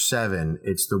chapter 7.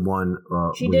 It's the one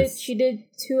she did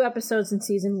 2 episodes in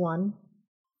season 1.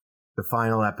 The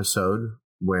final episode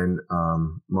when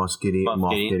Moff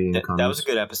Gideon comes. That was a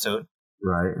good episode,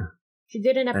 right? She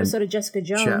did an episode of Jessica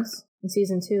Jones in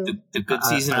season 2. The good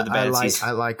season or the bad season?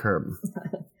 I like her.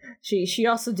 She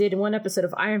also did 1 episode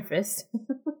of Iron Fist.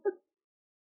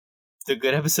 The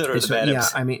good episode or the bad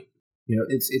episode? Yeah, I mean,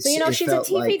 it's. So she's a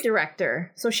TV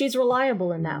director, so she's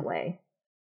reliable in that way.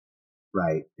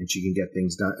 Right, and she can get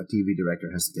things done. A TV director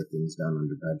has to get things done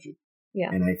under budget. Yeah,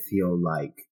 and I feel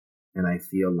like.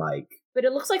 But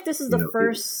it looks like this is the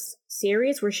first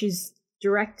series where she's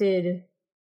directed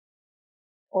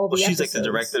all the episodes. She's like the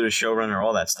director, the showrunner,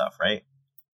 all that stuff, right?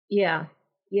 Yeah.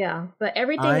 But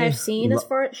everything I've seen as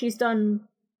far, she's done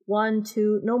 1,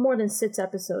 2, no more than 6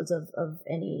 episodes of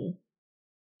any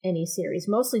series.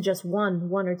 Mostly just 1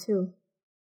 or 2.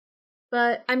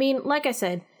 But I mean, like I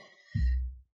said,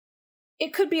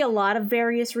 it could be a lot of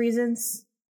various reasons.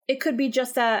 It could be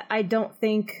just that I don't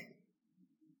think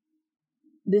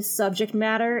this subject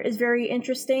matter is very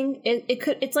interesting.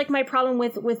 It's like my problem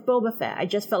with Boba Fett. I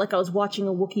just felt like I was watching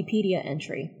a Wikipedia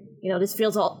entry.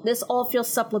 This all feels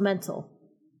supplemental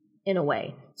in a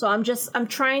way. So I'm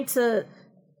trying to,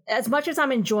 as much as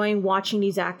I'm enjoying watching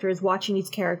these actors, watching these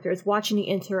characters, watching the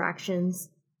interactions,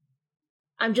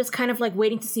 I'm just kind of like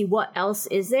waiting to see what else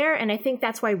is there. And I think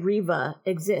that's why Reva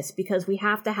exists, because we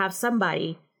have to have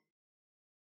somebody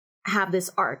have this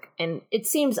arc. And it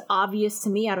seems obvious to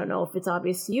me. I don't know if it's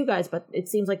obvious to you guys, but it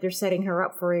seems like they're setting her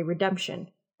up for a redemption.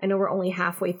 I know we're only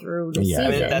halfway through the season. I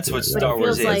mean, that's what Star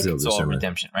Wars is. Like, it's all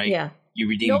redemption, right? Yeah. You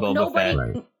redeem Boba Fett.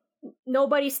 Right.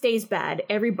 Nobody stays bad.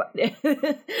 Everybody,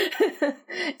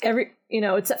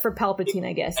 except for Palpatine,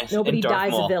 I guess. Nobody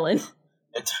dies a villain.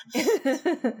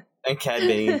 And Cad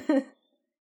Bane.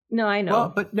 No, I know.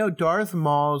 Well, but no, Darth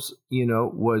Maul's,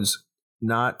 was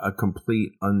not a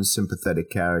complete unsympathetic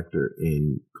character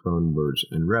in Clone Wars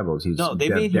and Rebels. They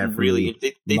made him really.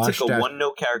 They took a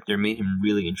one-note character and made him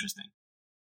really interesting.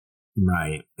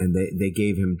 Right, and they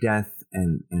gave him death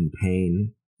and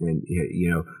pain, and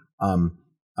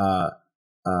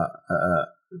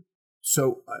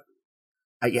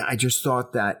I just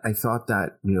thought that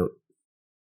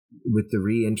with the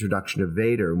reintroduction of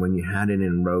Vader, when you had it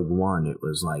in Rogue One,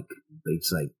 it's like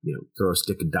throw a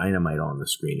stick of dynamite on the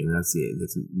screen and that's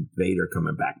Vader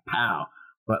coming back, pow.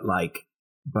 But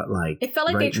it felt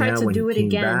like they tried to do it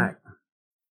again,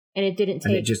 and it didn't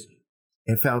take.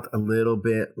 It felt a little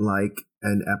bit like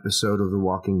an episode of The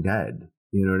Walking Dead.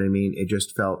 You know what I mean? It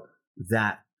just felt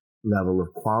that level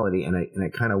of quality, and I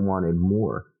kind of wanted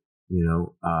more.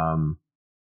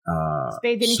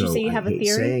 Spade, didn't you say you have a theory?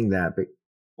 Saying that, but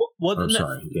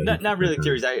sorry. Yeah, not really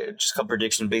theories. Just a couple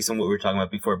predictions based on what we were talking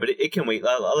about before, but it can wait.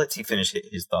 I'll let T finish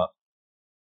his thought.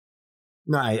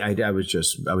 No, I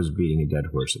was beating a dead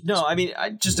horse. No, I mean,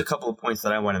 just a couple of points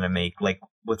that I wanted to make. Like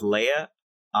with Leia,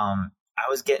 I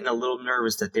was getting a little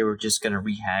nervous that they were just going to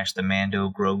rehash the Mando,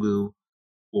 Grogu,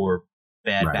 or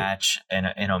Bad Batch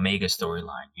and Omega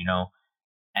storyline,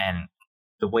 And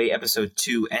the way Episode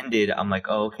 2 ended, I'm like,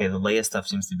 oh, okay, the Leia stuff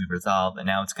seems to be resolved, and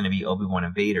now it's going to be Obi-Wan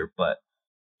and Vader, but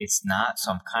it's not.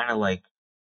 So I'm kind of like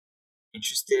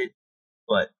interested,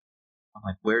 but I'm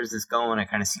like, where is this going? I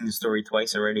kind of seen the story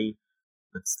twice already.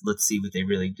 Let's see what they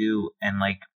really do. And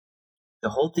like, the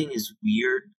whole thing is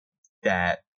weird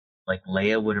that like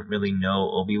Leia wouldn't really know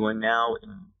Obi-Wan now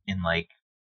in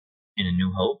A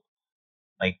New Hope.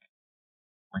 Like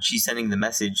when she's sending the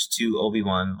message to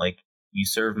Obi-Wan, like, you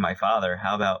served my father.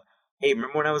 How about, hey,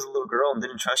 remember when I was a little girl and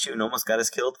didn't trust you and almost got us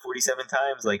killed 47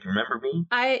 times? Like, remember me?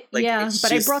 I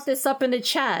brought this up in the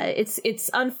chat. It's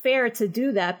unfair to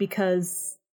do that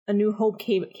because A New Hope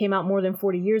came out more than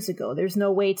 40 years ago. There's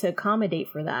no way to accommodate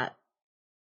for that.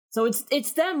 So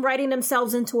it's them writing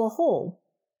themselves into a hole.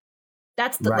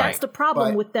 That's the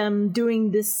problem with them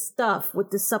doing this stuff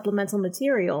with this supplemental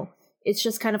material. It's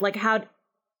just kind of like how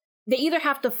they either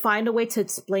have to find a way to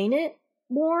explain it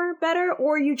more better,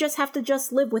 or you just have to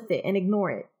just live with it and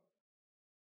ignore it.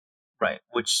 Right,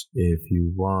 which... If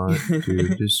you want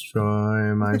to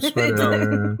destroy my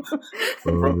sweater...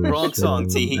 Wrong song,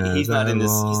 T. He's not in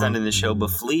this. He's not in the show, but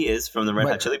Flea is from the Red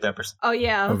Hot Chili Peppers. Oh,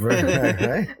 yeah.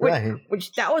 Right.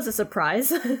 Which that was a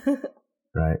surprise.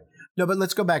 Right. No, but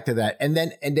let's go back to that. And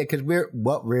then because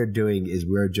what we're doing is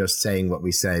we're just saying what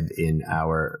we said in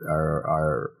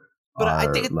our But I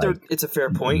think it's a fair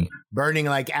point. Burning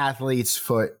like athlete's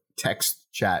foot text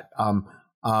chat.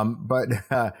 But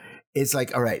it's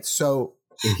like, all right, so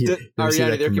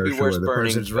Ariana, there could be worse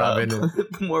burning.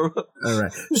 More. All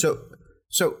right. So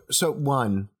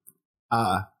one,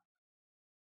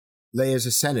 Leia's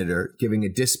a senator giving a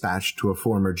dispatch to a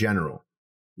former general.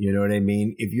 You know what I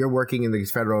mean? If you're working in the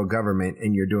federal government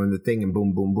and you're doing the thing and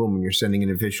boom, boom, boom, and you're sending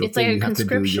an official it's thing, like you have to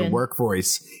do your work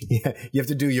voice. Yeah, you have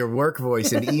to do your work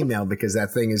voice in email because that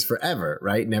thing is forever,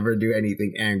 right? Never do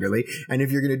anything angrily. And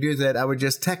if you're going to do that, I would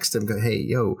just text him, go, hey,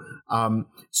 yo.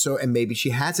 And maybe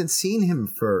she hasn't seen him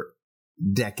for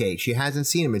decades. She hasn't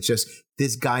seen him. It's just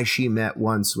this guy she met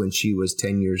once when she was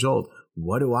 10 years old.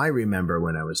 What do I remember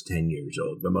when I was 10 years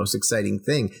old? The most exciting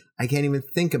thing. I can't even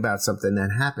think about something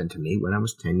that happened to me when I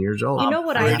was 10 years old. You know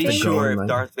what I'm pretty sure if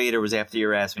Darth Vader was after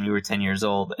your ass when you were 10 years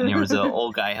old and there was an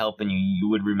old guy helping you, you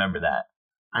would remember that.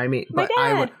 I mean, but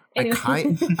I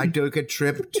took a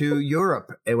trip to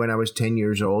Europe when I was 10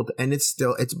 years old, and it's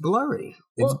blurry.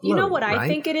 Well, you know what I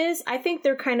think it is? I think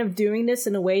they're kind of doing this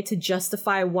in a way to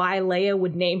justify why Leia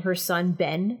would name her son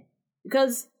Ben.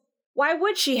 Because why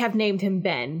would she have named him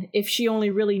Ben if she only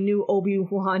really knew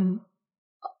Obi-Wan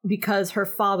because her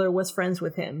father was friends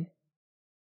with him?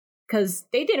 Because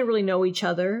they didn't really know each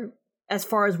other, as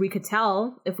far as we could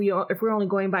tell, if we're only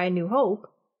going by A New Hope.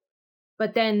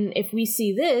 But then if we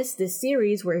see this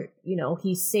series where,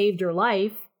 he saved her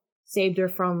life, saved her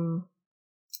from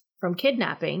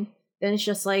kidnapping, then it's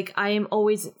just like, I am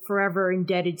always forever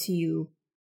indebted to you,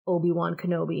 Obi-Wan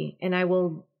Kenobi, and I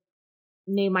will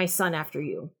name my son after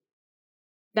you.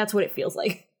 That's what it feels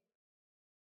like.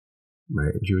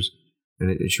 Right.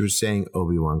 She was saying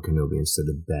Obi-Wan Kenobi instead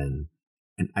of Ben.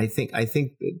 And I think they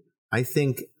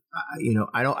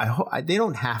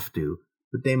don't have to,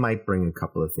 but they might bring a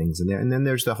couple of things in there. And then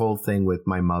there's the whole thing with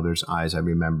my mother's eyes. I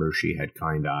remember she had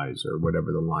kind eyes, or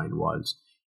whatever the line was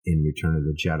in Return of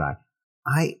the Jedi.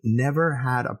 I never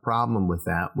had a problem with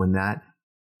that when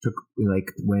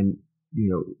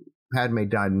Padme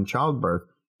died in childbirth,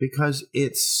 because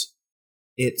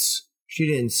she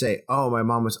didn't say, oh, my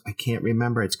mom was, I can't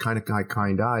remember, it's kind of got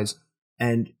kind eyes.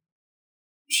 And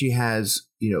she has,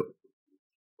 well,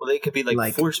 they could be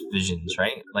like force visions,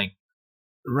 right?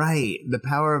 Right. The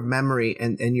power of memory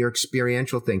and your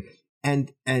experiential thing.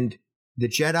 And the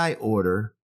Jedi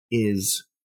Order is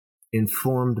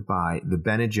informed by the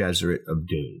Bene Gesserit of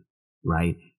Dune,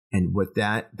 right? And what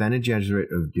that Bene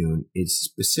Gesserit of Dune is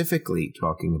specifically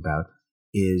talking about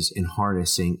is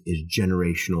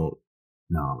generational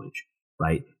knowledge,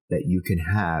 right? That you can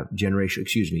have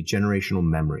generational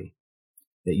memory,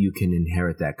 that you can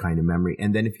inherit that kind of memory.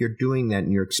 And then if you're doing that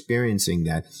and you're experiencing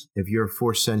that, if you're a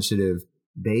force sensitive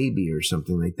baby or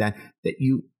something like that,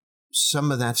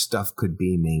 some of that stuff could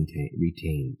be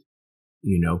retained,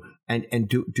 and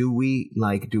do we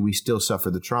still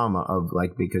suffer the trauma of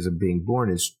because of being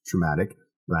born is traumatic,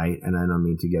 right? And I don't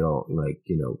mean to get all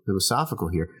philosophical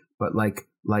here, but like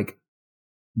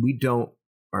we don't,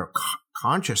 our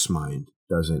conscious mind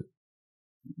doesn't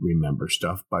remember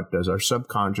stuff, but does our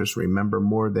subconscious remember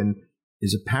more than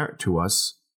is apparent to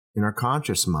us in our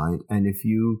conscious mind? And if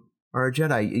you are a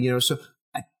Jedi, so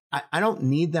I don't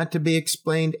need that to be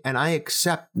explained, and I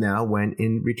accept now when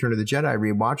in Return of the Jedi,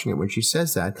 rewatching it when she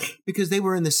says that, because they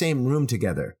were in the same room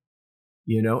together,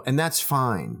 and that's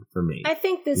fine for me. I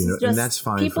think this is just, and that's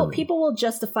fine for me. People will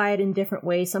justify it in different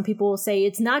ways. Some people will say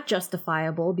it's not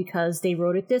justifiable because they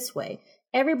wrote it this way.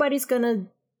 Everybody's gonna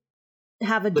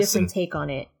have a different take on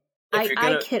it. I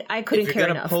couldn't care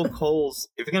enough. If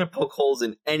you're gonna poke holes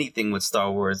in anything with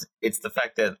Star Wars, it's the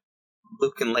fact that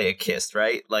Luke and Leia kissed,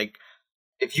 right? Like,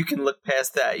 if you can look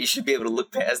past that, you should be able to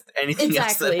look past anything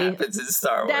else that happens in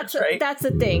Star Wars, right? That's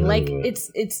the thing. Like,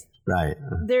 it's right.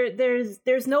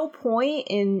 There's no point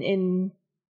in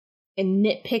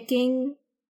nitpicking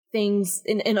things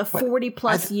in a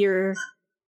 40+ year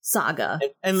saga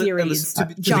series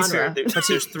genre.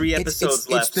 There's 3 episodes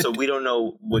left, so we don't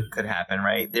know what could happen,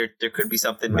 right? There could be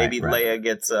something. Maybe Leia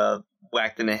gets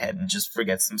whacked in the head and just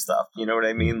forgets some stuff. You know what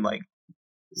I mean? Like,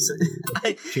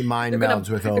 she mind melds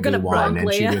with Obi-Wan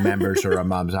and she remembers her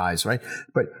mom's eyes, right?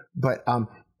 But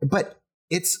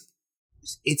it's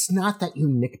not that you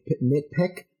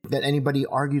nitpick that anybody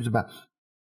argues about.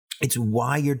 It's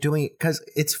why you're doing it, because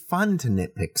it's fun to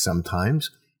nitpick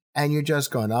sometimes, and you're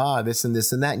just going, this and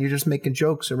this and that, and you're just making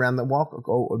jokes around the water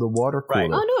cooler. Right.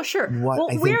 Oh no, sure.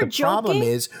 We're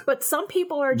joking, but some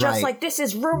people are just like, this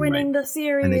is ruining the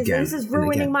series. Again, this is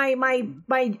ruining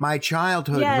my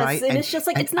childhood. Yes, right? And it's just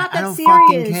like, it's not I that don't serious.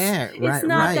 Fucking care. It's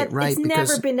not that. It's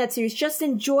never been that serious. Just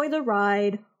enjoy the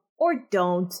ride or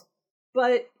don't.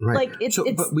 But like,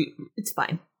 it's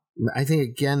fine. I think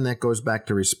again that goes back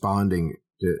to responding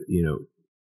to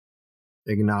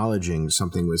acknowledging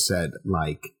something was said,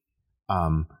 like.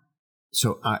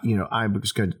 So I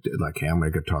was going to I'm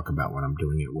going to go talk about what I'm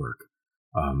doing at work.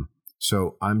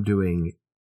 So I'm doing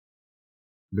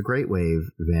the Great Wave,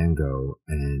 Van Gogh,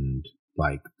 and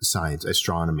like science,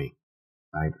 astronomy,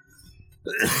 right?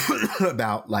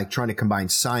 About like trying to combine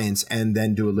science and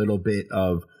then do a little bit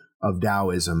of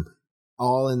Taoism,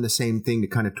 all in the same thing, to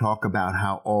kind of talk about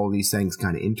how all these things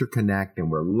kind of interconnect. And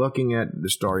we're looking at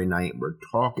the Starry Night, we're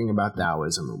talking about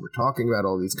Taoism, and we're talking about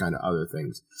all these kind of other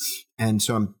things. And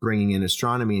so I'm bringing in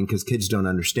astronomy, and because kids don't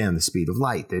understand the speed of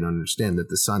light, they don't understand that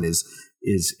the sun is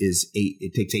 8.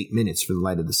 It takes 8 minutes for the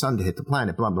light of the sun to hit the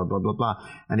planet. Blah blah blah blah blah.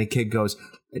 And a kid goes,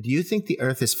 "Do you think the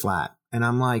Earth is flat?" And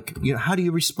I'm like, how do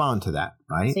you respond to that?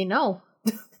 Right? Say no.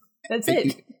 That's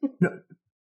it. No,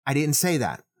 I didn't say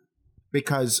that,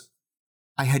 because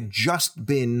I had just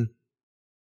been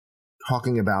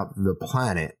talking about the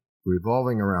planet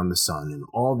revolving around the sun and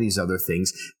all these other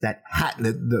things that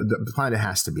the planet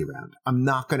has to be round. I'm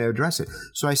not going to address it.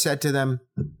 So I said to them,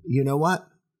 you know what?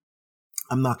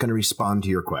 I'm not going to respond to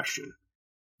your question.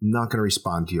 I'm not going to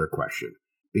respond to your question,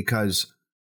 because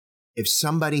if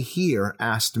somebody here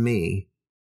asked me,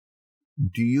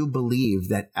 do you believe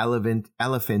that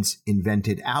elephants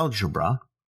invented algebra?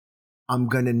 I'm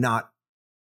going to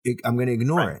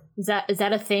ignore it. Is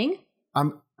that a thing?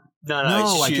 No,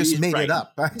 I just made it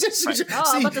up. I'm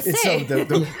about to say.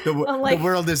 The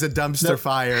world is a dumpster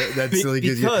fire. That's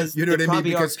because you know what I mean?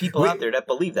 Because people out there that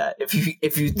believe that.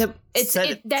 It's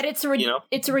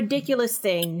a ridiculous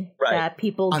thing that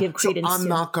people give credence to. I'm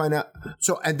not gonna.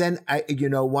 So and then you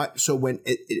know what? So when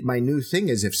my new thing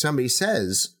is, if somebody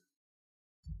says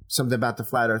something about the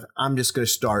flat Earth, I'm just going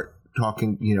to start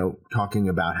talking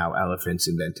about how elephants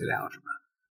invented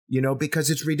algebra.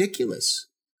 Because it's ridiculous.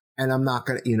 And I'm not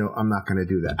gonna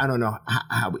do that. I don't know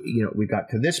how we got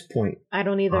to this point. I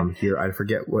don't either. Here, I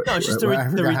forget what. No, it's just the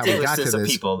ridiculousness of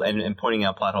people and pointing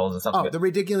out plot holes and stuff. Oh, the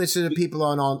ridiculousness of people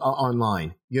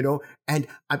online. And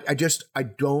I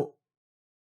don't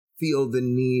feel the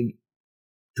need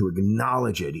to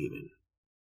acknowledge it. Even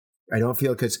I don't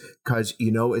feel because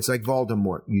it's like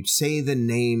Voldemort. You say the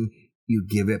name, you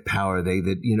give it power.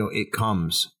 It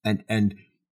comes and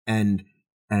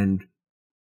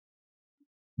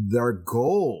their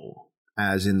goal,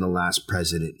 as in The Last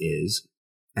President, is,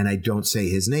 and I don't say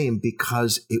his name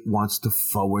because it wants to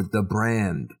forward the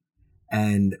brand,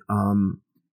 and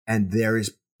there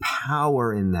is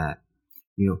power in that,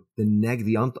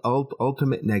 the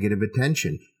ultimate negative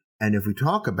attention, and if we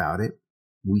talk about it,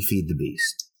 we feed the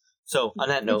beast. So on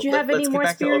that note, let's get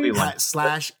back to Obi-Wan.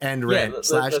 Slash end red.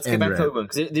 Let's get back to Obi-Wan,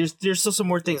 because there's still some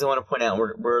more things I want to point out.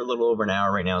 We're a little over an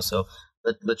hour right now, so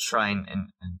let's try and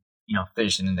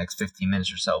finish in the next 15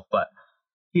 minutes or so. But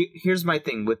here's my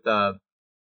thing with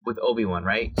Obi-Wan,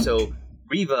 right? So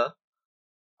Reva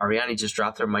Ariane just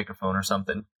dropped her microphone or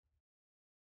something.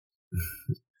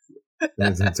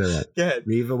 That's all right. Go ahead.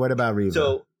 Reva, what about Reva?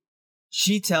 So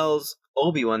she tells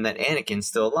Obi-Wan that Anakin's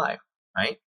still alive,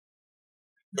 right?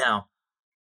 Now,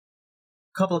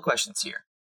 a couple of questions here.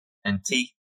 And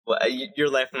T, well, you're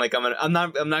laughing like I'm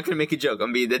not going to make a joke.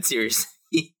 I'm being dead serious.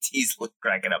 T's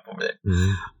cracking up over there.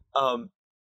 Mm-hmm.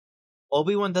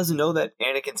 Obi-Wan doesn't know that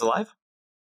Anakin's alive?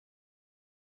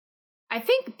 I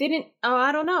think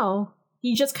I don't know.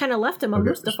 He just kind of left him on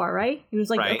Mustafar, right? He was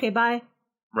like, right. okay, bye.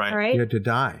 Right. All right. He had to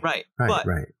die. Right.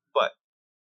 Right. But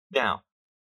now,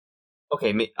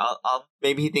 okay,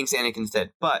 maybe he thinks Anakin's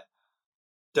dead, but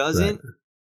doesn't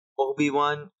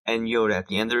Obi-Wan and Yoda at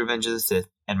the end of Revenge of the Sith,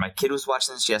 and my kid was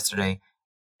watching this yesterday,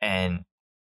 and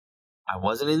I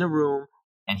wasn't in the room,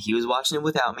 and he was watching it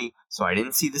without me, so I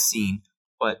didn't see the scene,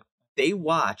 but they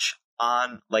watch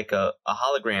on like a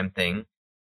hologram thing,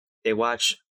 they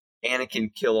watch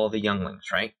Anakin kill all the younglings,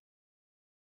 right?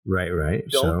 Right.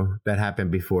 So that happened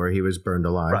before he was burned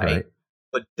alive, right?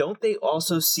 But don't they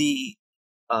also see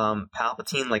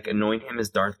Palpatine like anoint him as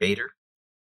Darth Vader?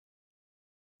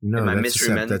 No,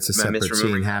 that's a separate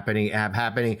scene happening.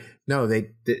 No,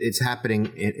 it's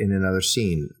happening in another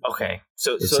scene. Okay,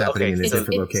 it's happening in a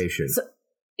different location. So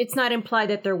it's not implied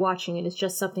that they're watching it. It's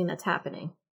just something that's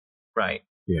happening. Right.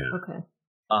 Yeah. Okay.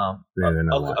 They're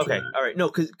not watching okay. it. All right. No,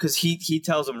 because he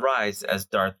tells him rise as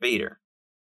Darth Vader.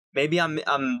 Maybe I'm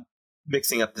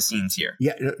mixing up the scenes here.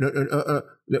 Yeah. No.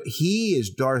 He is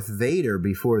Darth Vader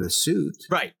before the suit.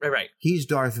 Right. He's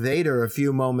Darth Vader a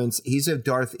few moments. He's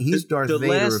Darth Vader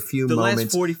a few moments. The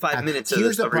last 45 minutes of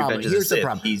Revenge of the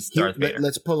Sith, he's Darth Vader.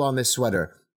 Let's pull on this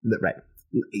sweater. Right.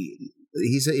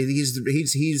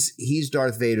 He's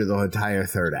Darth Vader the entire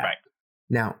third act. Right.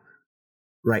 Now,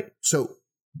 right. So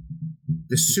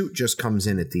the suit just comes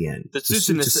in at the end. The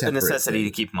suit's a necessity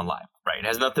to keep him alive. Right. It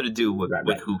has nothing to do with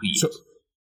who he is.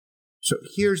 So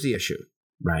here's the issue,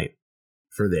 right?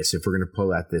 For this, if we're going to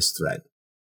pull out this thread,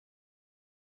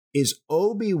 is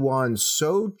Obi-Wan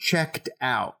so checked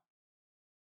out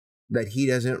that he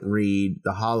doesn't read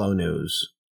the Holo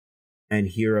News and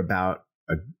hear about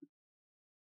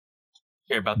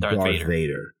Darth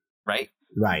Vader, right?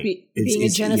 Right. Being a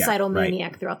genocidal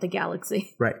maniac throughout the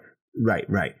galaxy. Right.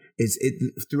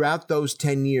 Throughout those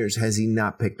 10 years, has he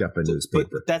not picked up a newspaper?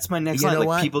 But that's my next line.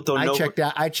 Like, people don't know.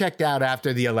 I checked out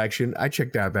after the election. You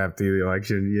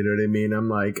know what I mean? I'm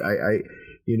like,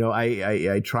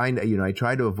 I try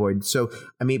to avoid. So,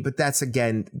 I mean, but that's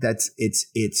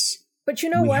it's. But you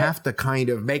know what? We have to kind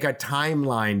of make a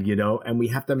timeline, and we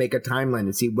have to make a timeline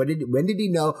and see when did he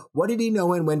know? What did he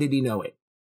know and when did he know it?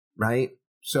 Right.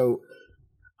 So,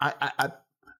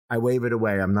 I wave it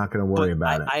away. I'm not going to worry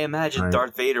about it. I imagine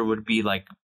Darth Vader would be like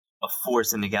a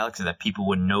force in the galaxy that people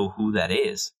would know who that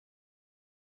is.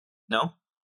 No?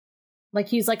 Like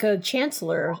he's like a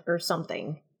chancellor or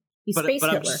something. He's Space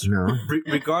Hitler. No.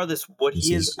 Regardless what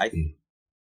he is,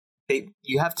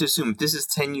 you have to assume this is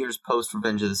 10 years post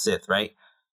Revenge of the Sith, right?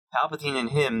 Palpatine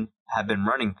and him have been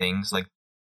running things. Like,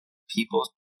 people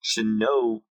should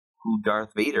know who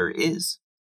Darth Vader is.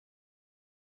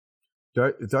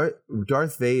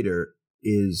 Darth Vader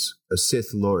is a Sith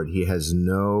Lord. He has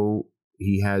no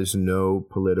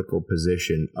political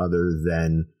position other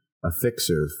than a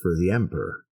fixer for the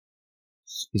Emperor.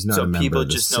 He's not a member people of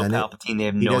the just Senate. know Palpatine. They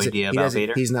have no idea about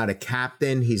Vader. He's not a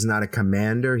captain. He's not a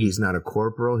commander. He's not a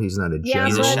corporal. He's not a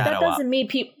general. But that doesn't mean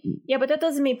people. Yeah, but that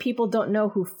doesn't mean people don't know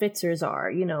who fixers are.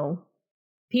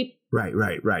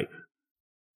 Right.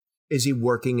 Is he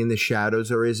working in the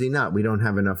shadows or is he not? We don't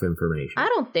have enough information. I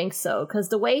don't think so, because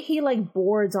the way he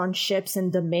boards on ships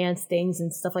and demands things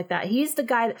and stuff like that, he's the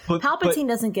guy. Palpatine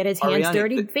doesn't get his hands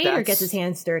dirty. Vader gets his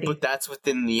hands dirty. But that's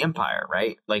within the Empire,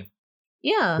 right?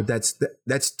 Yeah. But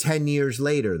that's 10 years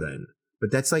later then.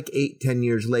 But that's like 8-10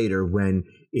 years later when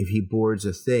if he boards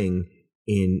a thing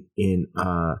in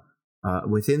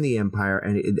within the Empire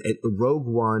and Rogue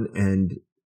One and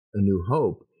A New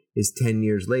Hope is 10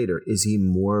 years later. Is he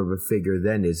more of a figure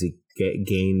then? Is he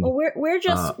gained? Well, we're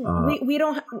just we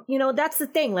don't that's the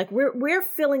thing. Like we're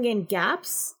filling in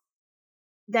gaps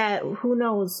that who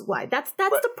knows why. That's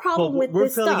the problem with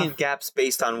this stuff. We're filling in gaps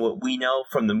based on what we know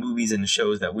from the movies and the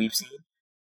shows that we've seen.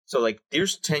 So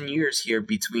there's 10 years here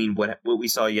between what we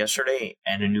saw yesterday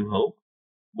and A New Hope,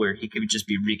 where he could just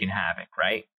be wreaking havoc,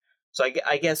 right? So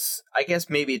I guess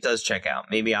maybe it does check out.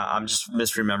 Maybe I'm just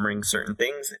misremembering certain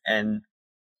things, and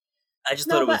I just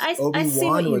thought it was. I see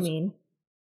what you mean.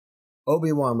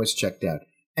 Obi-Wan was checked out,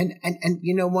 and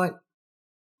you know what?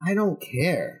 I don't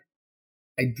care.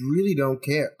 I really don't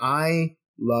care. I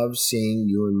love seeing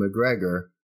Ewan McGregor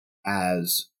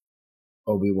as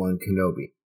Obi-Wan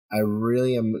Kenobi. I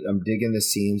really am. I'm digging the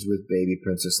scenes with baby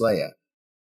Princess Leia.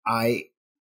 I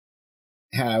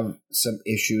have some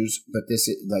issues, but this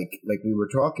is like we were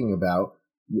talking about.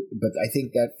 But I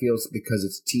think that feels because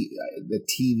it's the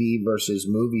TV versus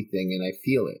movie thing, and I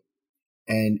feel it.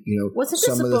 And wasn't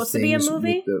this supposed to be a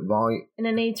movie? The volume, and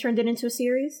then they turned it into a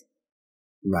series.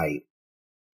 Right.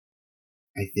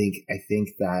 I think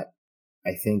that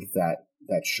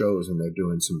shows, and they're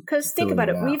doing some. Because think about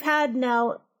it, we've had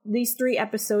now these 3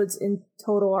 episodes in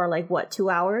total are like what, 2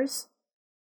 hours?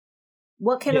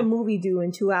 What can a movie do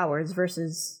in 2 hours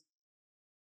versus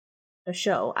a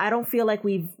show? I don't feel like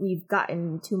we've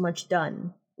gotten too much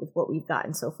done with what we've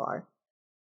gotten so far.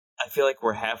 I feel like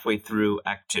we're halfway through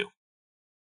Act 2.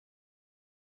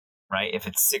 Right? If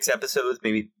it's 6 episodes,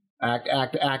 maybe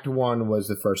Act 1 was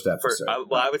the first episode.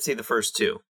 I would say the first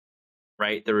 2.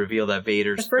 Right? The reveal that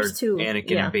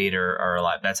Anakin and Vader are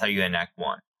alive. That's how you end Act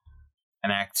 1.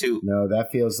 And Act 2. No,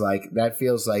 that feels like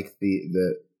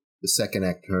the second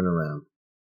act turnaround.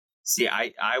 See,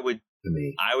 I would. To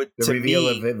me,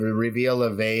 the reveal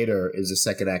of Vader is a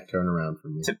second act turnaround for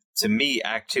me. To me,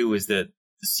 Act 2 is the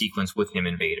sequence with him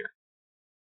and Vader.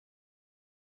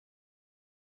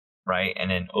 Right, and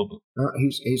then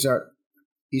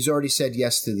he's already said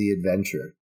yes to the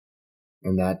adventure,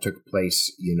 and that took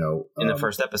place, in the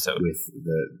first episode with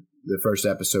the first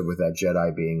episode with that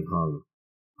Jedi being hung.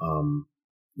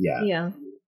 Yeah.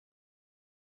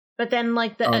 But then,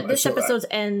 like this episode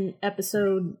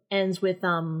ends with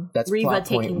Reva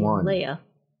taking Leia.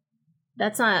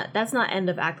 That's not end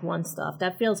of Act 1 stuff.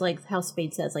 That feels like how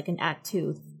Spade says, like an Act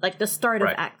 2, like the start of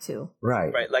Act 2.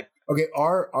 Right. Like okay,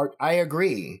 I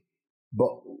agree,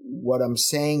 but what I'm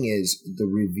saying is the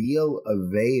reveal of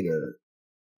Vader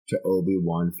to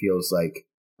Obi-Wan feels like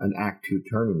an Act 2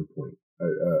 turning point.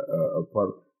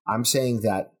 I'm saying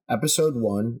that Episode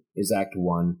 1 is Act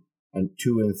 1. And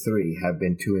 2 and 3 have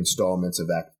been 2 installments of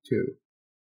Act 2.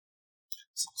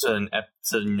 So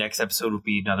the next episode will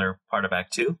be another part of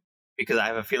Act 2? Because I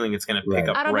have a feeling it's going to pick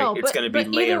up it's going to be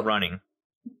Leia running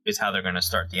is how they're going to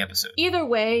start the episode. Either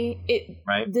way,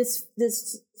 this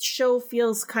show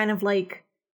feels kind of like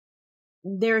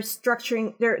they're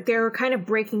kind of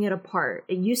breaking it apart.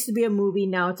 It used to be a movie,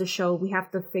 now it's a show. We have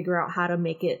to figure out how to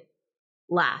make it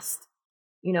last.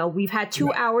 We've had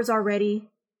 2 hours already.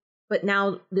 But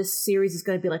now this series is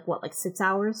going to be like 6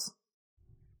 hours?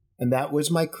 And that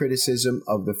was my criticism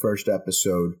of the first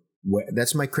episode.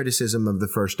 That's my criticism of the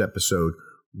first episode,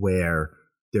 where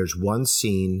there's one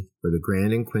scene where the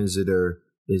Grand Inquisitor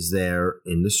is there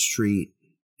in the street,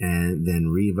 and then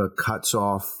Reva cuts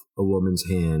off a woman's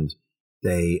hand.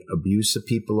 They abuse the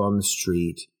people on the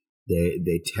street.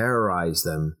 They terrorize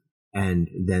them, and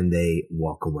then they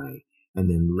walk away. And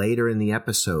then later in the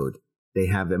episode, they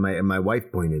have, and my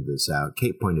wife pointed this out,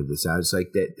 Kate pointed this out, it's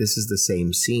like that this is the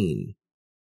same scene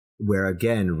where,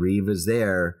 again, Reva's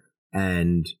there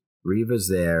and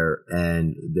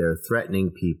they're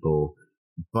threatening people,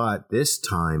 but this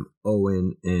time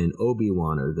Owen and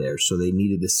Obi-Wan are there, so they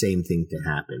needed the same thing to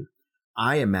happen.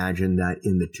 I imagine that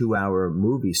in the 2-hour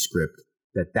movie script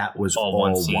that was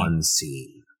all one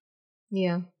scene.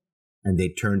 Yeah. And they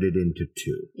turned it into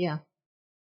 2. Yeah.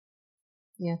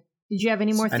 Yeah. Did you have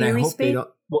any more theories, Spade?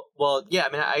 Well, yeah,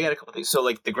 I mean, I got a couple things. So,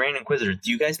 like, the Grand Inquisitor,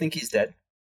 do you guys think he's dead?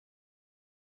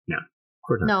 No. Of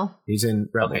course not. No. He's in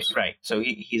Rebels. Okay, right. So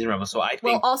he's in Rebels. So I think...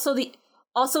 Well, also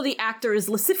the actor is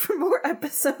listed for more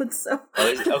episodes, so...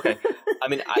 Okay. I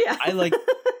mean, I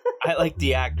like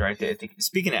the actor. I think,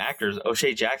 speaking of actors,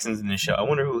 O'Shea Jackson's in the show. I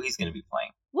wonder who he's going to be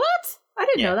playing. What? I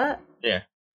didn't know that. Yeah.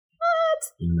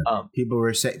 What? People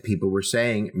were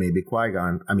saying maybe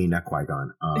Qui-Gon. I mean, not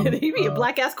Qui-Gon. Maybe a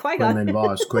black ass Qui-Gon.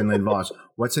 Quinlan Voss.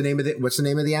 What's the name of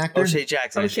the actor? O'Shea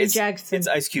Jackson. Jackson. It's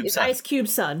Ice Cube's son. Ice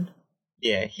Cube's son.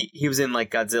 Yeah, he was in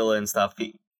like Godzilla and stuff.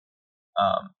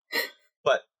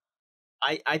 But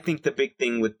I think the big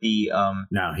thing with the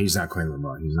no, he's not Quinlan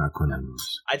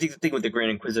Voss. I think the thing with the Grand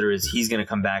Inquisitor is he's going to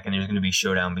come back and there's going to be a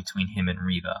showdown between him and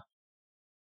Reva.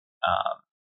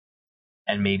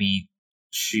 And maybe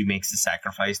she makes a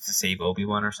sacrifice to save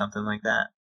Obi-Wan or something like that.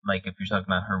 Like if you're talking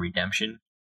about her redemption.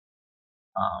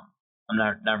 I'm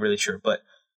not really sure. But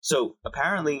so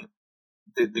apparently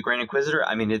the Grand Inquisitor,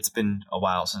 I mean, it's been a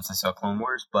while since I saw Clone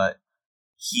Wars, but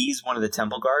he's one of the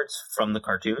temple guards from the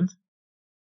cartoons.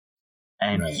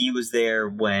 And he was there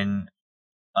when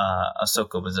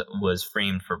Ahsoka was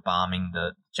framed for bombing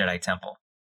the Jedi Temple,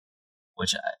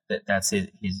 which that's his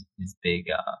big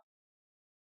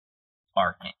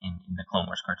arc in the Clone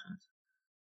Wars cartoons.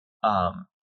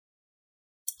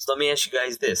 So let me ask you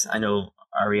guys this. I know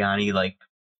Ariani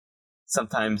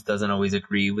sometimes doesn't always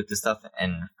agree with this stuff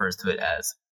and refers to it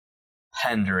as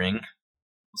pandering.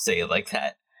 We'll say it like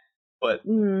that. But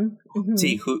Mm-hmm.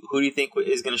 see, who do you think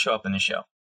is going to show up in the show?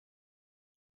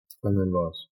 Quinlan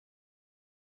Voss.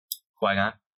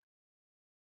 Qui-Gon?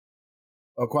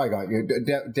 Oh, Qui-Gon.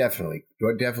 Definitely.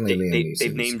 Definitely Liam Neeson.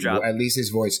 They've name dropped. At least his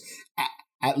voice.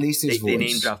 At least his voice. They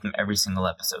name dropped him every single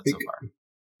episode so far.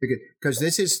 Because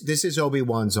this is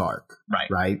Obi-Wan's arc.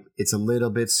 Right? It's a little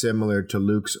bit similar to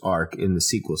Luke's arc in the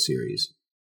sequel series.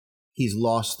 He's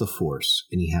lost the Force,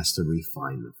 and he has to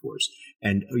refine the Force.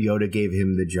 And Yoda gave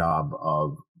him the job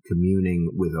of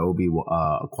communing with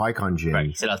Qui-Gon Jinn. Right.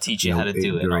 He said, "I'll teach you how to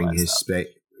do it." During his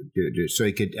so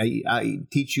he could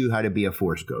teach you how to be a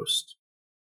Force ghost.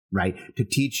 Right? To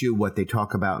teach you what they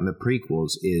talk about in the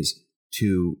prequels is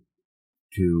to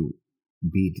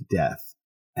beat death.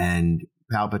 And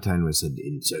Palpatine was said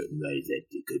in certain ways that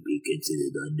it could be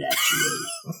considered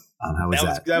unnatural. How was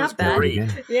that? That was Not great.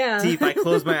 bad. Yeah. See, if I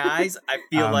close my eyes, I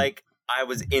feel like I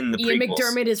was in the Ian prequels.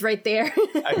 McDermott is right there.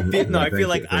 I feel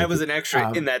like I was an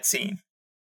extra in that scene.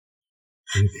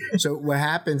 So what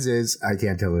happens is, I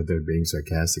can't tell if they're being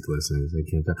sarcastic listeners. I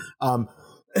can't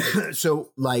tell.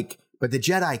 So like, but the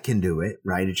Jedi can do it,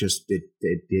 right? It just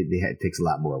it takes a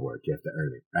lot more work. You have to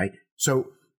earn it, right? So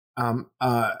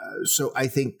I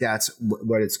think that's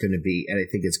what it's going to be, and I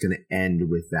think it's going to end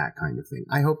with that kind of thing.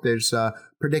 I hope there's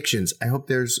predictions. I hope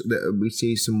we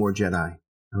see some more Jedi.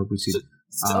 I hope we see.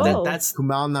 That's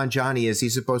Kumail Nanjiani. Is he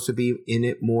supposed to be in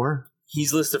it more?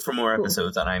 He's listed for more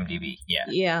episodes on IMDb. Yeah.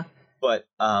 Yeah. But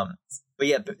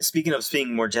yeah. But speaking of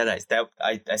more Jedi's, that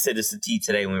I said this to T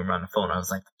today when we were on the phone. I was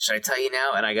like, "Should I tell you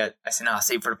now?" And I said, "No, I'll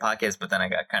save it for the podcast." But then I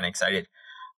got kind of excited.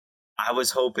 I'm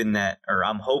hoping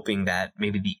that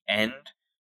maybe the end,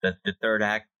 the third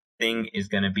act thing is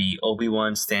going to be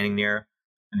Obi-Wan standing there,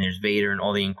 and there's Vader and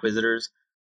all the Inquisitors,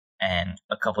 and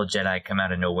a couple of Jedi come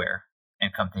out of nowhere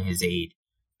and come to his aid.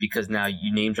 Because now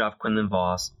you name drop Quinlan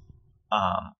Voss.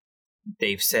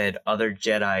 They've said other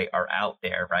Jedi are out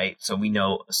there, right? So we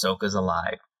know Ahsoka's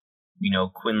alive. We know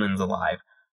Quinlan's alive.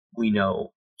 We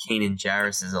know Kanan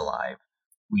Jarrus is alive.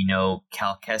 We know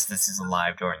Cal Kestis is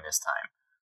alive during this time.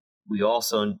 We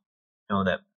also know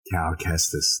that Cal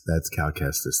Kestis. That's Cal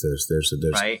Kestis. There's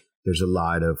right? There's a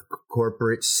lot of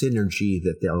corporate synergy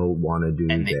that they'll want to do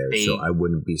there. So I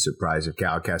wouldn't be surprised if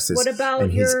Cal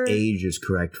Kestis his age is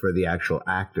correct for the actual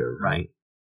actor, right?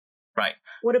 Right.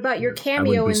 What about your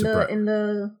cameo in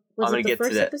the? I'm going to get to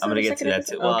that. Episode, I'm going to get to that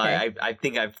too. Well, okay. I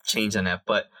think I've changed on that.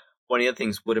 But one of the other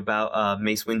things. What about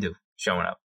Mace Windu showing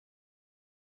up?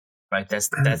 Right. That's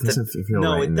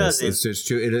no, it doesn't. It's just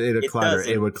too. It'll clutter.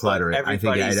 It would clutter it. I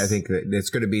think that it's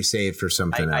going to be saved for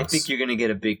something else. I think you're going to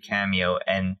get a big cameo,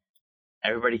 and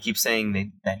everybody keeps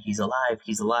saying that he's alive.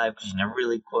 He's alive because you never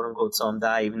really quote unquote saw him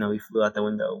die, even though he flew out the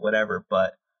window, whatever.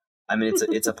 But I mean,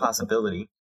 it's a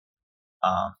possibility.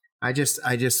 I just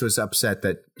was upset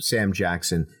that Sam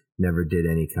Jackson never did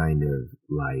any kind of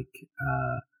like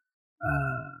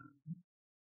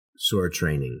sword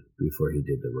training before he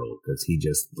did the role, because he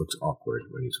just looks awkward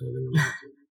when he's holding a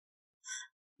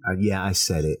lightsaber. Yeah, I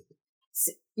said it.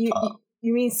 You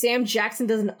mean Sam Jackson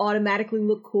doesn't automatically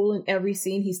look cool in every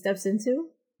scene he steps into?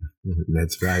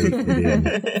 That's right.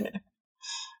 Yeah.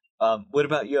 What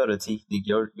about Yoda? T? Think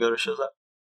Yoda shows up?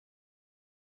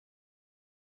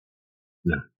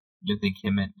 No. You think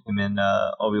him and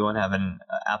Obi-Wan have an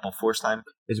Apple Force time?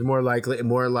 It's more likely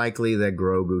that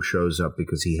Grogu shows up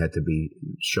because he had to be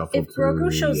shuffled if through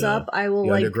Grogu shows up, I will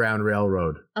the Underground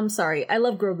Railroad. I'm sorry, I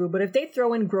love Grogu, but if they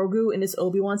throw in Grogu in this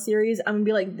Obi-Wan series, I'm gonna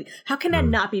be like, how can that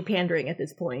not be pandering at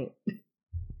this point?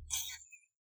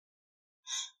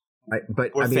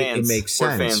 It makes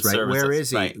sense, right? Where is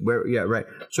he? Right. Right.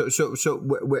 So,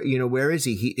 where is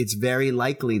he? It's very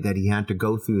likely that he had to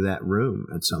go through that room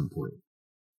at some point.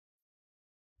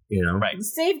 Right.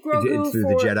 Save Grogu through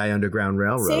the Jedi Underground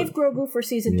Railroad. Save Grogu for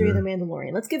season 3 of The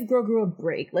Mandalorian. Let's give Grogu a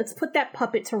break. Let's put that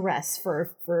puppet to rest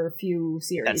for a few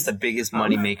series. That's the biggest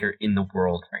moneymaker in the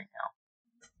world right now.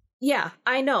 Yeah,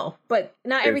 I know, but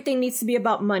not everything needs to be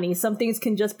about money. Some things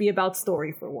can just be about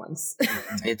story for once.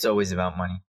 It's always about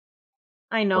money.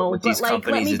 I know, with these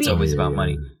companies, it's always about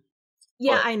money.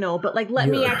 Yeah, I know, but let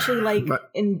me actually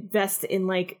invest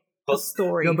in a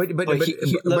story. No, but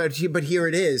here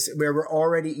it is, where we're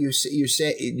already. You're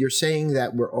saying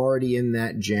that we're already in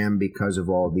that jam because of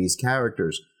all these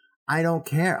characters. I don't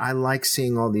care. I like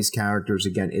seeing all these characters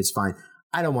again. It's fine.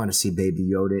 I don't want to see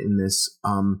Baby Yoda in this.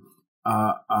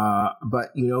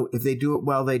 But if they do it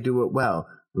well, they do it well.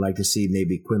 I'd like to see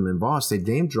maybe Quinlan Voss. They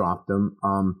name dropped them.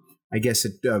 I guess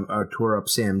it tore up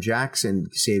Sam Jackson,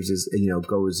 saves his,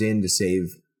 goes in to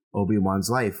save Obi-Wan's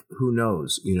life. Who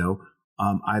knows?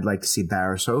 I'd like to see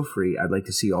Barriss Offee. I'd like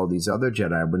to see all these other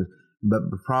Jedi.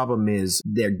 But the problem is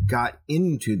they got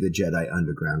into the Jedi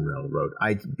Underground Railroad.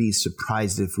 I'd be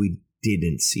surprised if we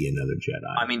didn't see another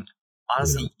Jedi. I mean,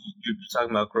 honestly, you're talking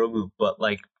about Grogu, but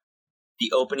like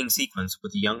the opening sequence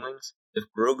with the younglings, if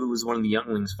Grogu was one of the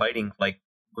younglings fighting, like,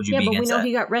 would you be against that? Yeah, but we know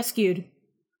he got rescued.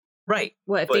 Right.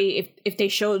 What if they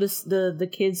showed us the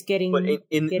kids getting? But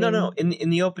in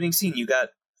the opening scene, you got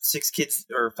 6 kids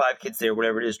or 5 kids there,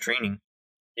 whatever it is, training.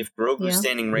 If Grogu's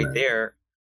standing right there,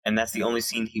 and that's the only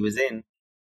scene he was in,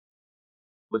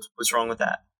 what's wrong with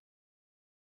that?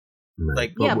 Right.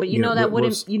 Like, but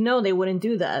they wouldn't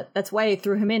do that. That's why they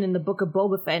threw him in the Book of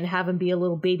Boba Fett and have him be a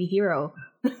little baby hero.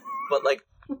 But like,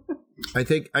 I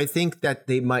think that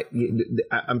they might.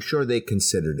 I'm sure they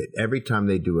considered it. Every time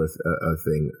they do a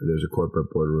thing, there's a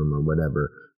corporate boardroom or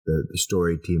whatever. The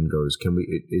story team goes,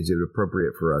 is it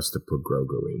appropriate for us to put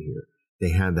Grogu in here? They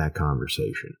had that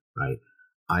conversation, right?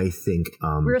 I think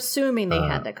we're assuming they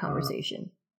had that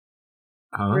conversation.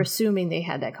 We're assuming they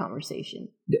had that conversation.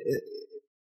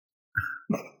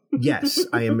 Yes,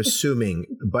 I am assuming,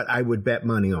 but I would bet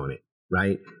money on it,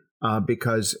 right?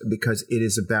 Because it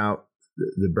is about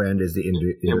the brand is the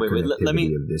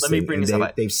interconnectivity of this. Let me bring this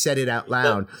up. They've said it out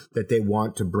loud that they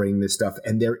want to bring this stuff,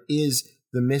 and there is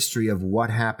the mystery of what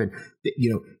happened.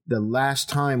 The last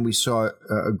time we saw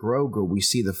Grogu, we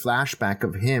see the flashback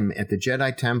of him at the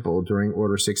Jedi Temple during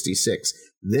Order 66.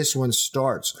 This one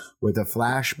starts with a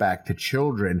flashback to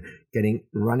children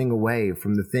running away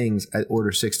from the things at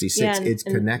Order 66. Yeah, it's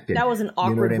connected. That was an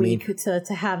awkward week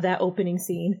to have that opening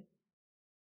scene.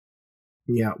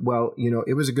 Yeah, well,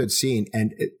 it was a good scene.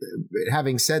 And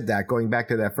having said that, going back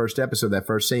to that first episode, that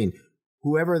first scene,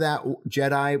 whoever that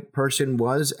Jedi person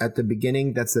was at the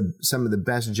beginning, that's some of the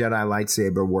best Jedi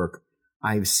lightsaber work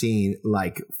I've seen,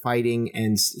 like fighting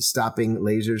and stopping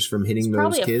lasers from hitting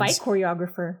those kids. Probably a fight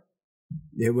choreographer.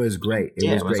 It was great.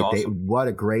 It was great. Awesome. What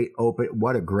a great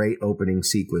opening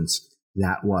sequence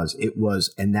that was.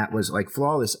 And that was like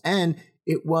flawless. And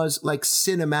it was like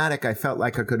cinematic. I felt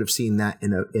like I could have seen that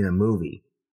in a movie.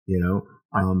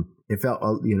 It felt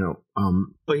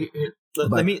But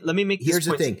let me make this here's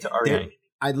point the thing. to Ariane.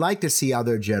 I'd like to see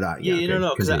other Jedi.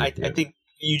 Because I think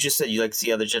you just said you like to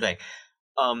see other Jedi.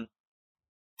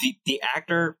 The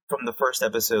actor from the first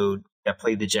episode that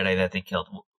played the Jedi that they killed,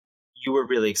 you were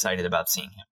really excited about seeing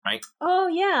him, right? Oh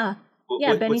yeah,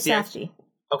 Benny Safdie.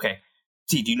 Okay,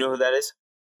 T, do you know who that is?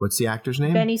 What's the actor's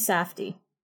name? Benny Safdie.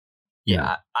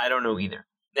 Yeah, I don't know either.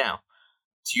 Now,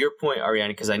 to your point,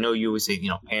 Ariane, because I know you always say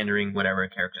pandering, whatever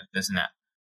character, this and that.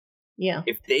 Yeah.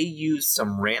 If they use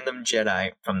some random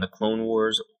Jedi from the Clone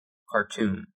Wars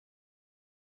cartoon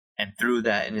and threw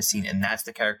that in a scene, and that's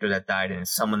the character that died, and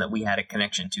it's someone that we had a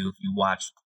connection to if you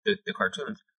watched the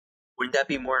cartoons, wouldn't that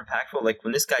be more impactful? Like,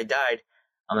 when this guy died,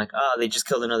 I'm like, they just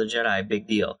killed another Jedi, big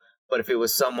deal. But if it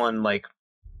was someone like,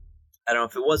 I don't know,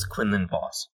 if it was Quinlan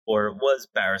Vos, or it was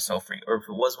Barriss Offee, or if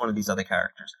it was one of these other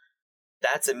characters,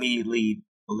 that's immediately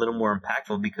a little more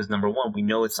impactful because, number one, we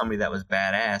know it's somebody that was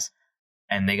badass,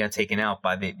 and they got taken out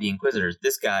by the Inquisitors.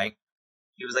 This guy,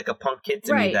 he was like a punk kid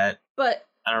to me that but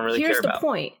I don't really care about. Here's the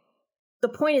point. The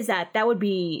point is that would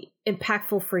be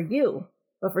impactful for you.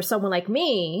 But for someone like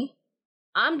me,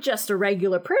 I'm just a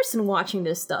regular person watching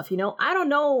this stuff. I don't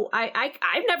know. I've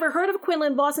never heard of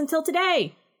Quinlan Vos until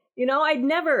today. I'd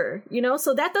never,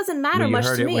 so that doesn't matter much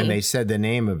to me. You heard it when they said the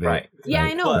name of it. Right. Yeah,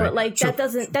 I know, but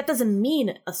that doesn't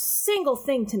mean a single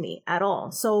thing to me at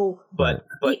all. So, but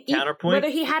counterpoint, whether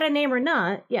he had a name or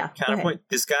not, yeah. Counterpoint,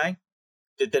 this guy,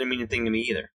 that didn't mean a thing to me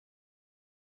either.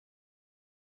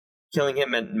 Killing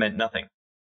him meant nothing.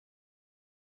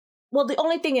 Well, the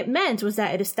only thing it meant was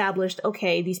that it established,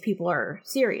 okay, these people are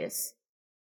serious.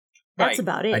 That's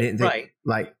about it. I didn't think,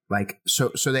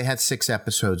 so they had 6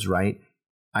 episodes, right?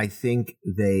 I think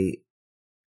they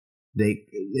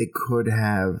could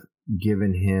have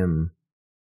given him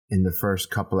in the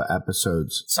first couple of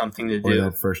episodes something to do. Or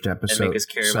that first episode, and make us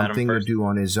care something about him first. To do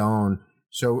on his own.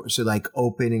 So like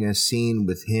opening a scene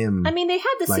with him. I mean, they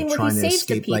had the scene where he saves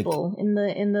the people in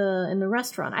the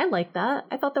restaurant. I like that.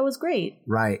 I thought that was great.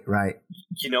 Right.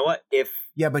 You know what?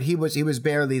 But he was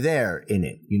barely there in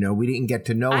it. We didn't get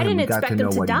to know him. I didn't expect him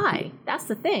to die. That's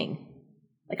the thing.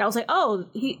 Like, I was like,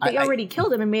 they already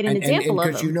killed him and made an example of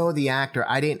him. Because the actor,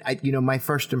 my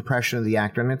first impression of the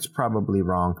actor, and it's probably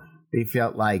wrong, he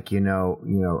felt like,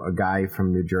 a guy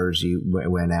from New Jersey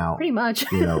went out. Pretty much.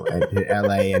 At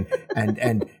L.A.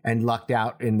 and lucked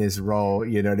out in this role,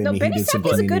 you know what I mean? Benny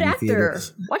Safdie's a good actor.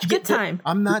 Watch Good Time.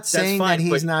 I'm not saying that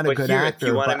he's not a good actor,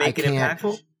 if you want to make it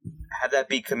impactful, have that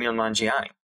be Kumail Nanjiani.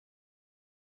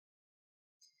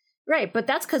 Right, but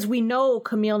that's because we know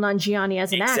Kumail Nanjiani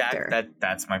as an actor.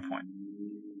 That's my point.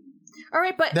 All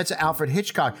right, but that's Alfred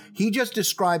Hitchcock. He just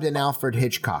described an Alfred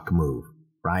Hitchcock move,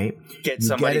 right? Get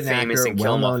somebody famous and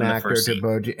kill him off in the first scene.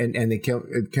 And they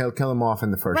kill him off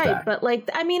in the first act. But like,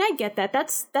 I mean, I get that.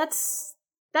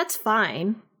 That's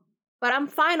fine. But I'm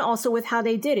fine also with how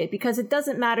they did it, because it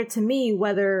doesn't matter to me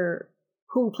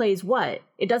who plays what.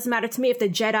 It doesn't matter to me if the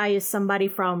Jedi is somebody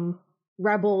from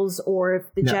Rebels or if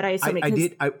the Jedi is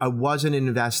somebody. I wasn't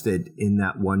invested in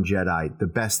that one Jedi. The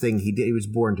best thing he did, he was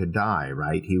born to die,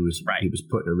 right? He was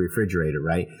put in a refrigerator,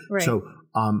 right? So,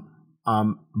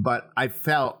 but I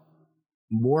felt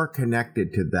more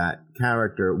connected to that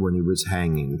character when he was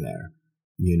hanging there.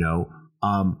 You know,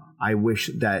 I wish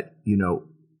that, you know,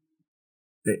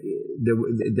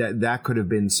 that could have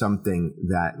been something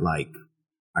that, like,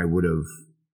 I would have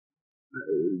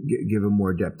given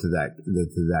more depth to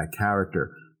that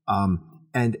character.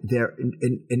 And they're,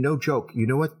 and no joke, you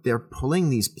know what they're pulling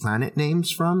these planet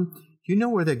names from? You know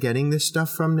where they're getting this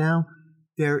stuff from now?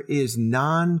 There is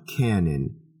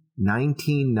non-canon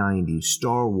 1990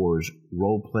 Star Wars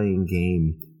role-playing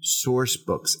game source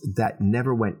books that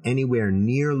never went anywhere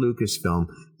near Lucasfilm.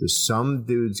 There's some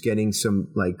dudes getting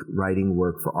some, like, writing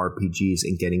work for RPGs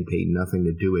and getting paid nothing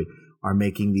to do it, are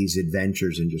making these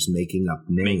adventures and just making up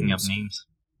names.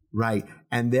 Right.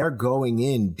 And they're going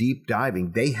in deep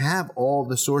diving. They have all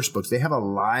the source books. They have a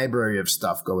library of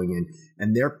stuff going in,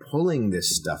 and they're pulling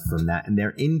this stuff from that, and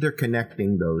they're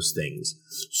interconnecting those things.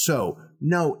 So,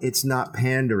 no, it's not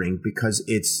pandering, because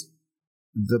it's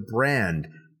the brand.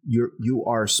 You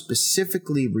are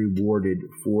specifically rewarded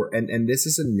for, and this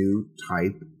is a new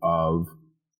type of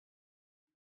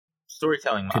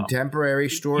storytelling model. Contemporary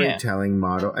storytelling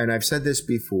model. And I've said this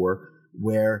before,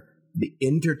 where the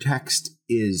intertext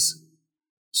is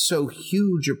so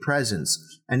huge a presence,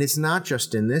 and it's not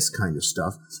just in this kind of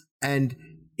stuff. And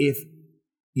if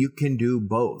you can do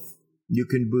both, you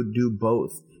can do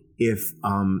both. If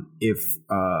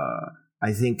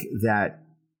I think that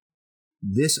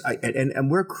this,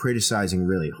 and we're criticizing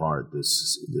really hard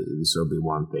this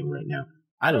Obi-Wan thing right now.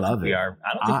 I love it. I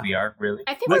don't think we are, really.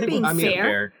 I think we're being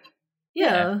fair.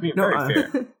 Yeah. Very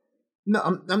fair.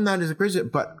 No, I'm not as a criticism,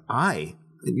 but I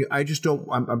just don't.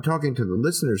 I'm talking to the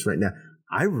listeners right now.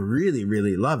 I really,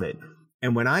 really love it.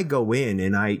 And when I go in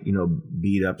and I,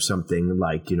 beat up something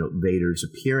like, Vader's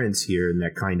appearance here, and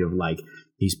that kind of like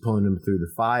he's pulling him through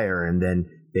the fire, and then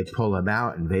they pull him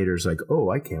out, and Vader's like, "Oh,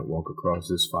 I can't walk across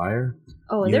this fire."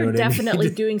 Oh, and they're definitely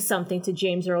doing something to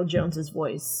James Earl Jones's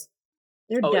voice.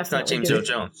 It's not James Earl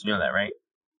Jones. You know that, right?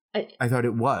 I thought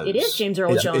it was. It is James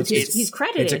Earl Jones. He's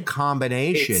credited. It's a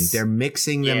combination. They're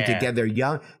mixing them together.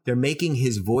 Young. They're making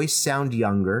his voice sound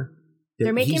younger.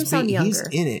 They're making him sound younger. He's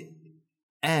in it,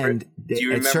 and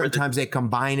at certain times they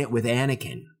combine it with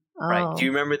Anakin. Oh. Right. Do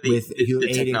you remember the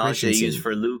technology they used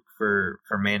for Luke for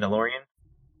Mandalorian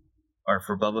or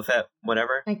for Boba Fett?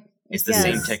 Whatever. It's the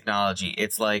same technology.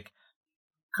 It's like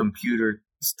computer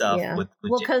stuff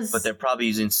but they're probably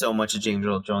using so much of James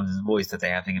Earl Jones' voice that they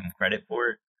have to give him credit for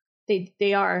it.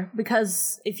 They are,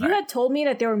 because if you had told me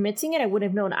that they were mixing it, I wouldn't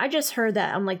have known. I just heard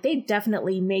that. I'm like, they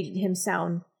definitely made him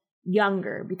sound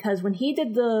younger, because when he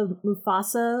did the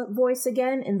Mufasa voice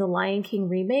again in the Lion King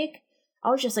remake, I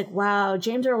was just like, wow,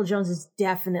 James Earl Jones is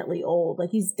definitely old.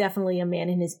 Like, he's definitely a man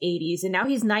in his 80s, and now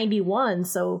he's 91,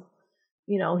 so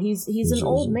he's an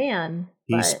old man.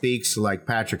 He speaks like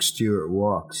Patrick Stewart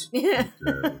walks. Yeah.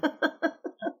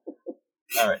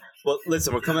 All right. Well,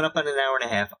 listen, we're coming up on an hour and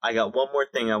a half. I got one more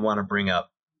thing I want to bring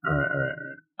up.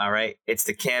 All right. It's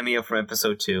the cameo from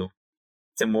episode 2.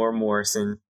 Temuera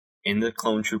Morrison in the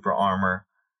clone trooper armor.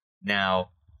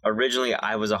 Now, originally,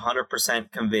 I was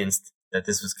 100% convinced that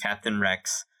this was Captain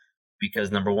Rex,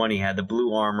 because number one, he had the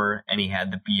blue armor and he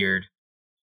had the beard,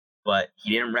 but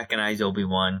he didn't recognize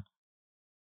Obi-Wan.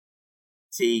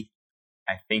 See,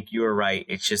 I think you were right.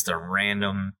 It's just a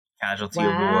random casualty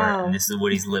of war, and this is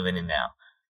what he's living in now.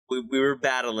 We were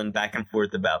battling back and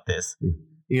forth about this.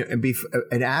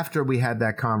 And after we had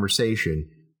that conversation,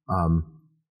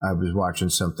 I was watching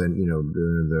something,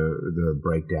 the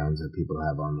breakdowns that people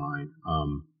have online.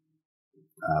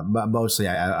 But mostly,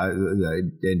 I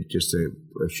just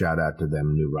a shout out to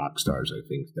them, New Rock Stars. I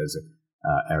think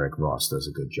Eric Ross does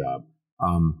a good job.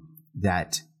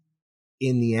 That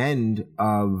in the end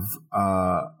of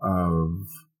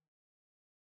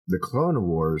the Clone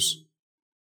Wars,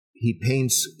 he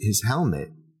paints his helmet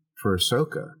for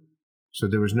Ahsoka, so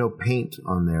there was no paint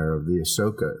on there of the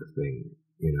Ahsoka thing,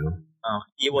 Oh,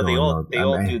 yeah. Well, they all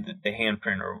do the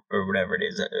handprint or whatever it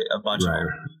is. A bunch of them.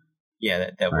 Yeah,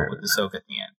 that went with Ahsoka at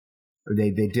the end.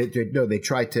 They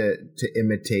tried to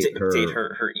imitate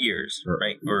her ears,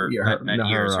 right? Or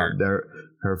not ears.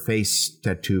 Her face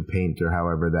tattoo paint, or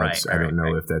however that's. I don't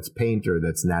know if that's paint or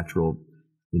that's natural.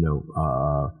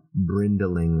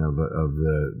 Brindling of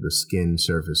the skin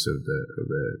surface of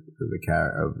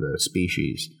the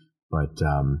species, but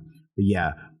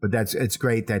it's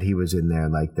great that he was in there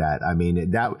like that. I mean,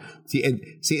 there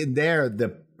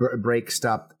the break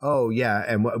stopped. Oh yeah,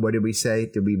 and what did we say?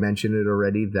 Did we mention it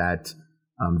already that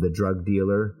the drug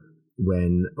dealer,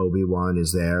 when Obi-Wan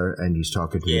is there and he's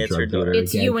talking to the drug dealer,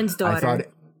 it's again, Ewan's daughter.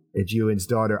 It's Ewan's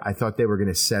daughter. I thought they were going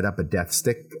to set up a death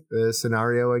stick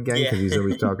scenario again because he's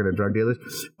always talking to drug dealers.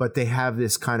 But they have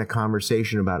this kind of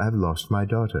conversation about, I've lost my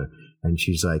daughter. And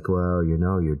she's like, well,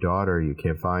 your daughter, you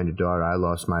can't find a daughter. I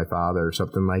lost my father or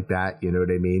something like that. You know what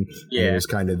I mean? Yeah. And it's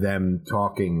kind of them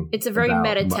talking. It's a very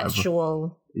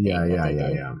metatextual. Yeah. I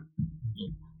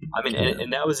mean,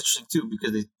 and that was interesting too,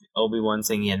 because Obi-Wan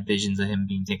saying he had visions of him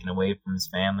being taken away from his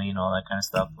family and all that kind of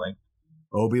stuff. Like,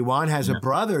 Obi-Wan has a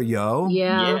brother, yo.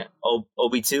 Yeah.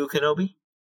 Obi-2 Kenobi?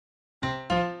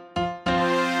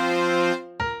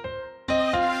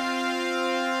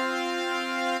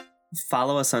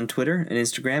 Follow us on Twitter and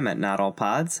Instagram at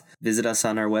NotAllPods. Visit us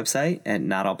on our website at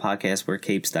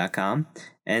notallpodcastwearcapes.com.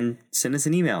 And send us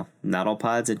an email,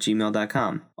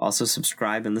 notallpods@gmail.com. Also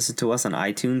subscribe and listen to us on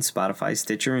iTunes, Spotify,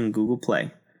 Stitcher, and Google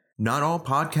Play. Not All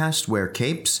Podcasts Wear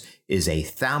Capes is a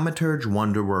Thaumaturge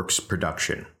Wonderworks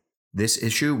production. This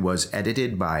issue was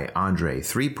edited by Andre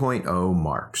 3.0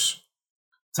 Marks.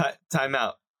 Time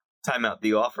out.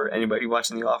 The Offer. Anybody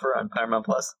watching The Offer on Paramount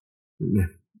Plus?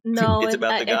 No, it's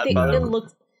about the Godfather. Godfather. It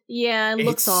looks. Yeah, it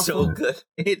looks awful. So good.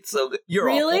 It's so good. You're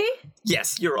really? awful.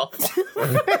 Yes, you're awful.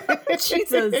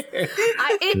 Jesus,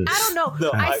 I don't know.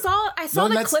 No, I saw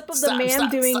the clip of the man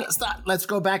doing. Stop. Let's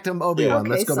go back to Obi-Wan.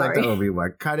 Let's go back to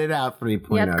Obi-Wan. Cut it out,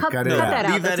 3.0. Yeah, cut that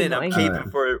out. Leave that in. I'm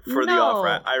keeping for The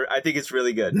Offer. I think it's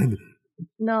really good.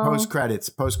 No. Post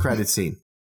credits scene.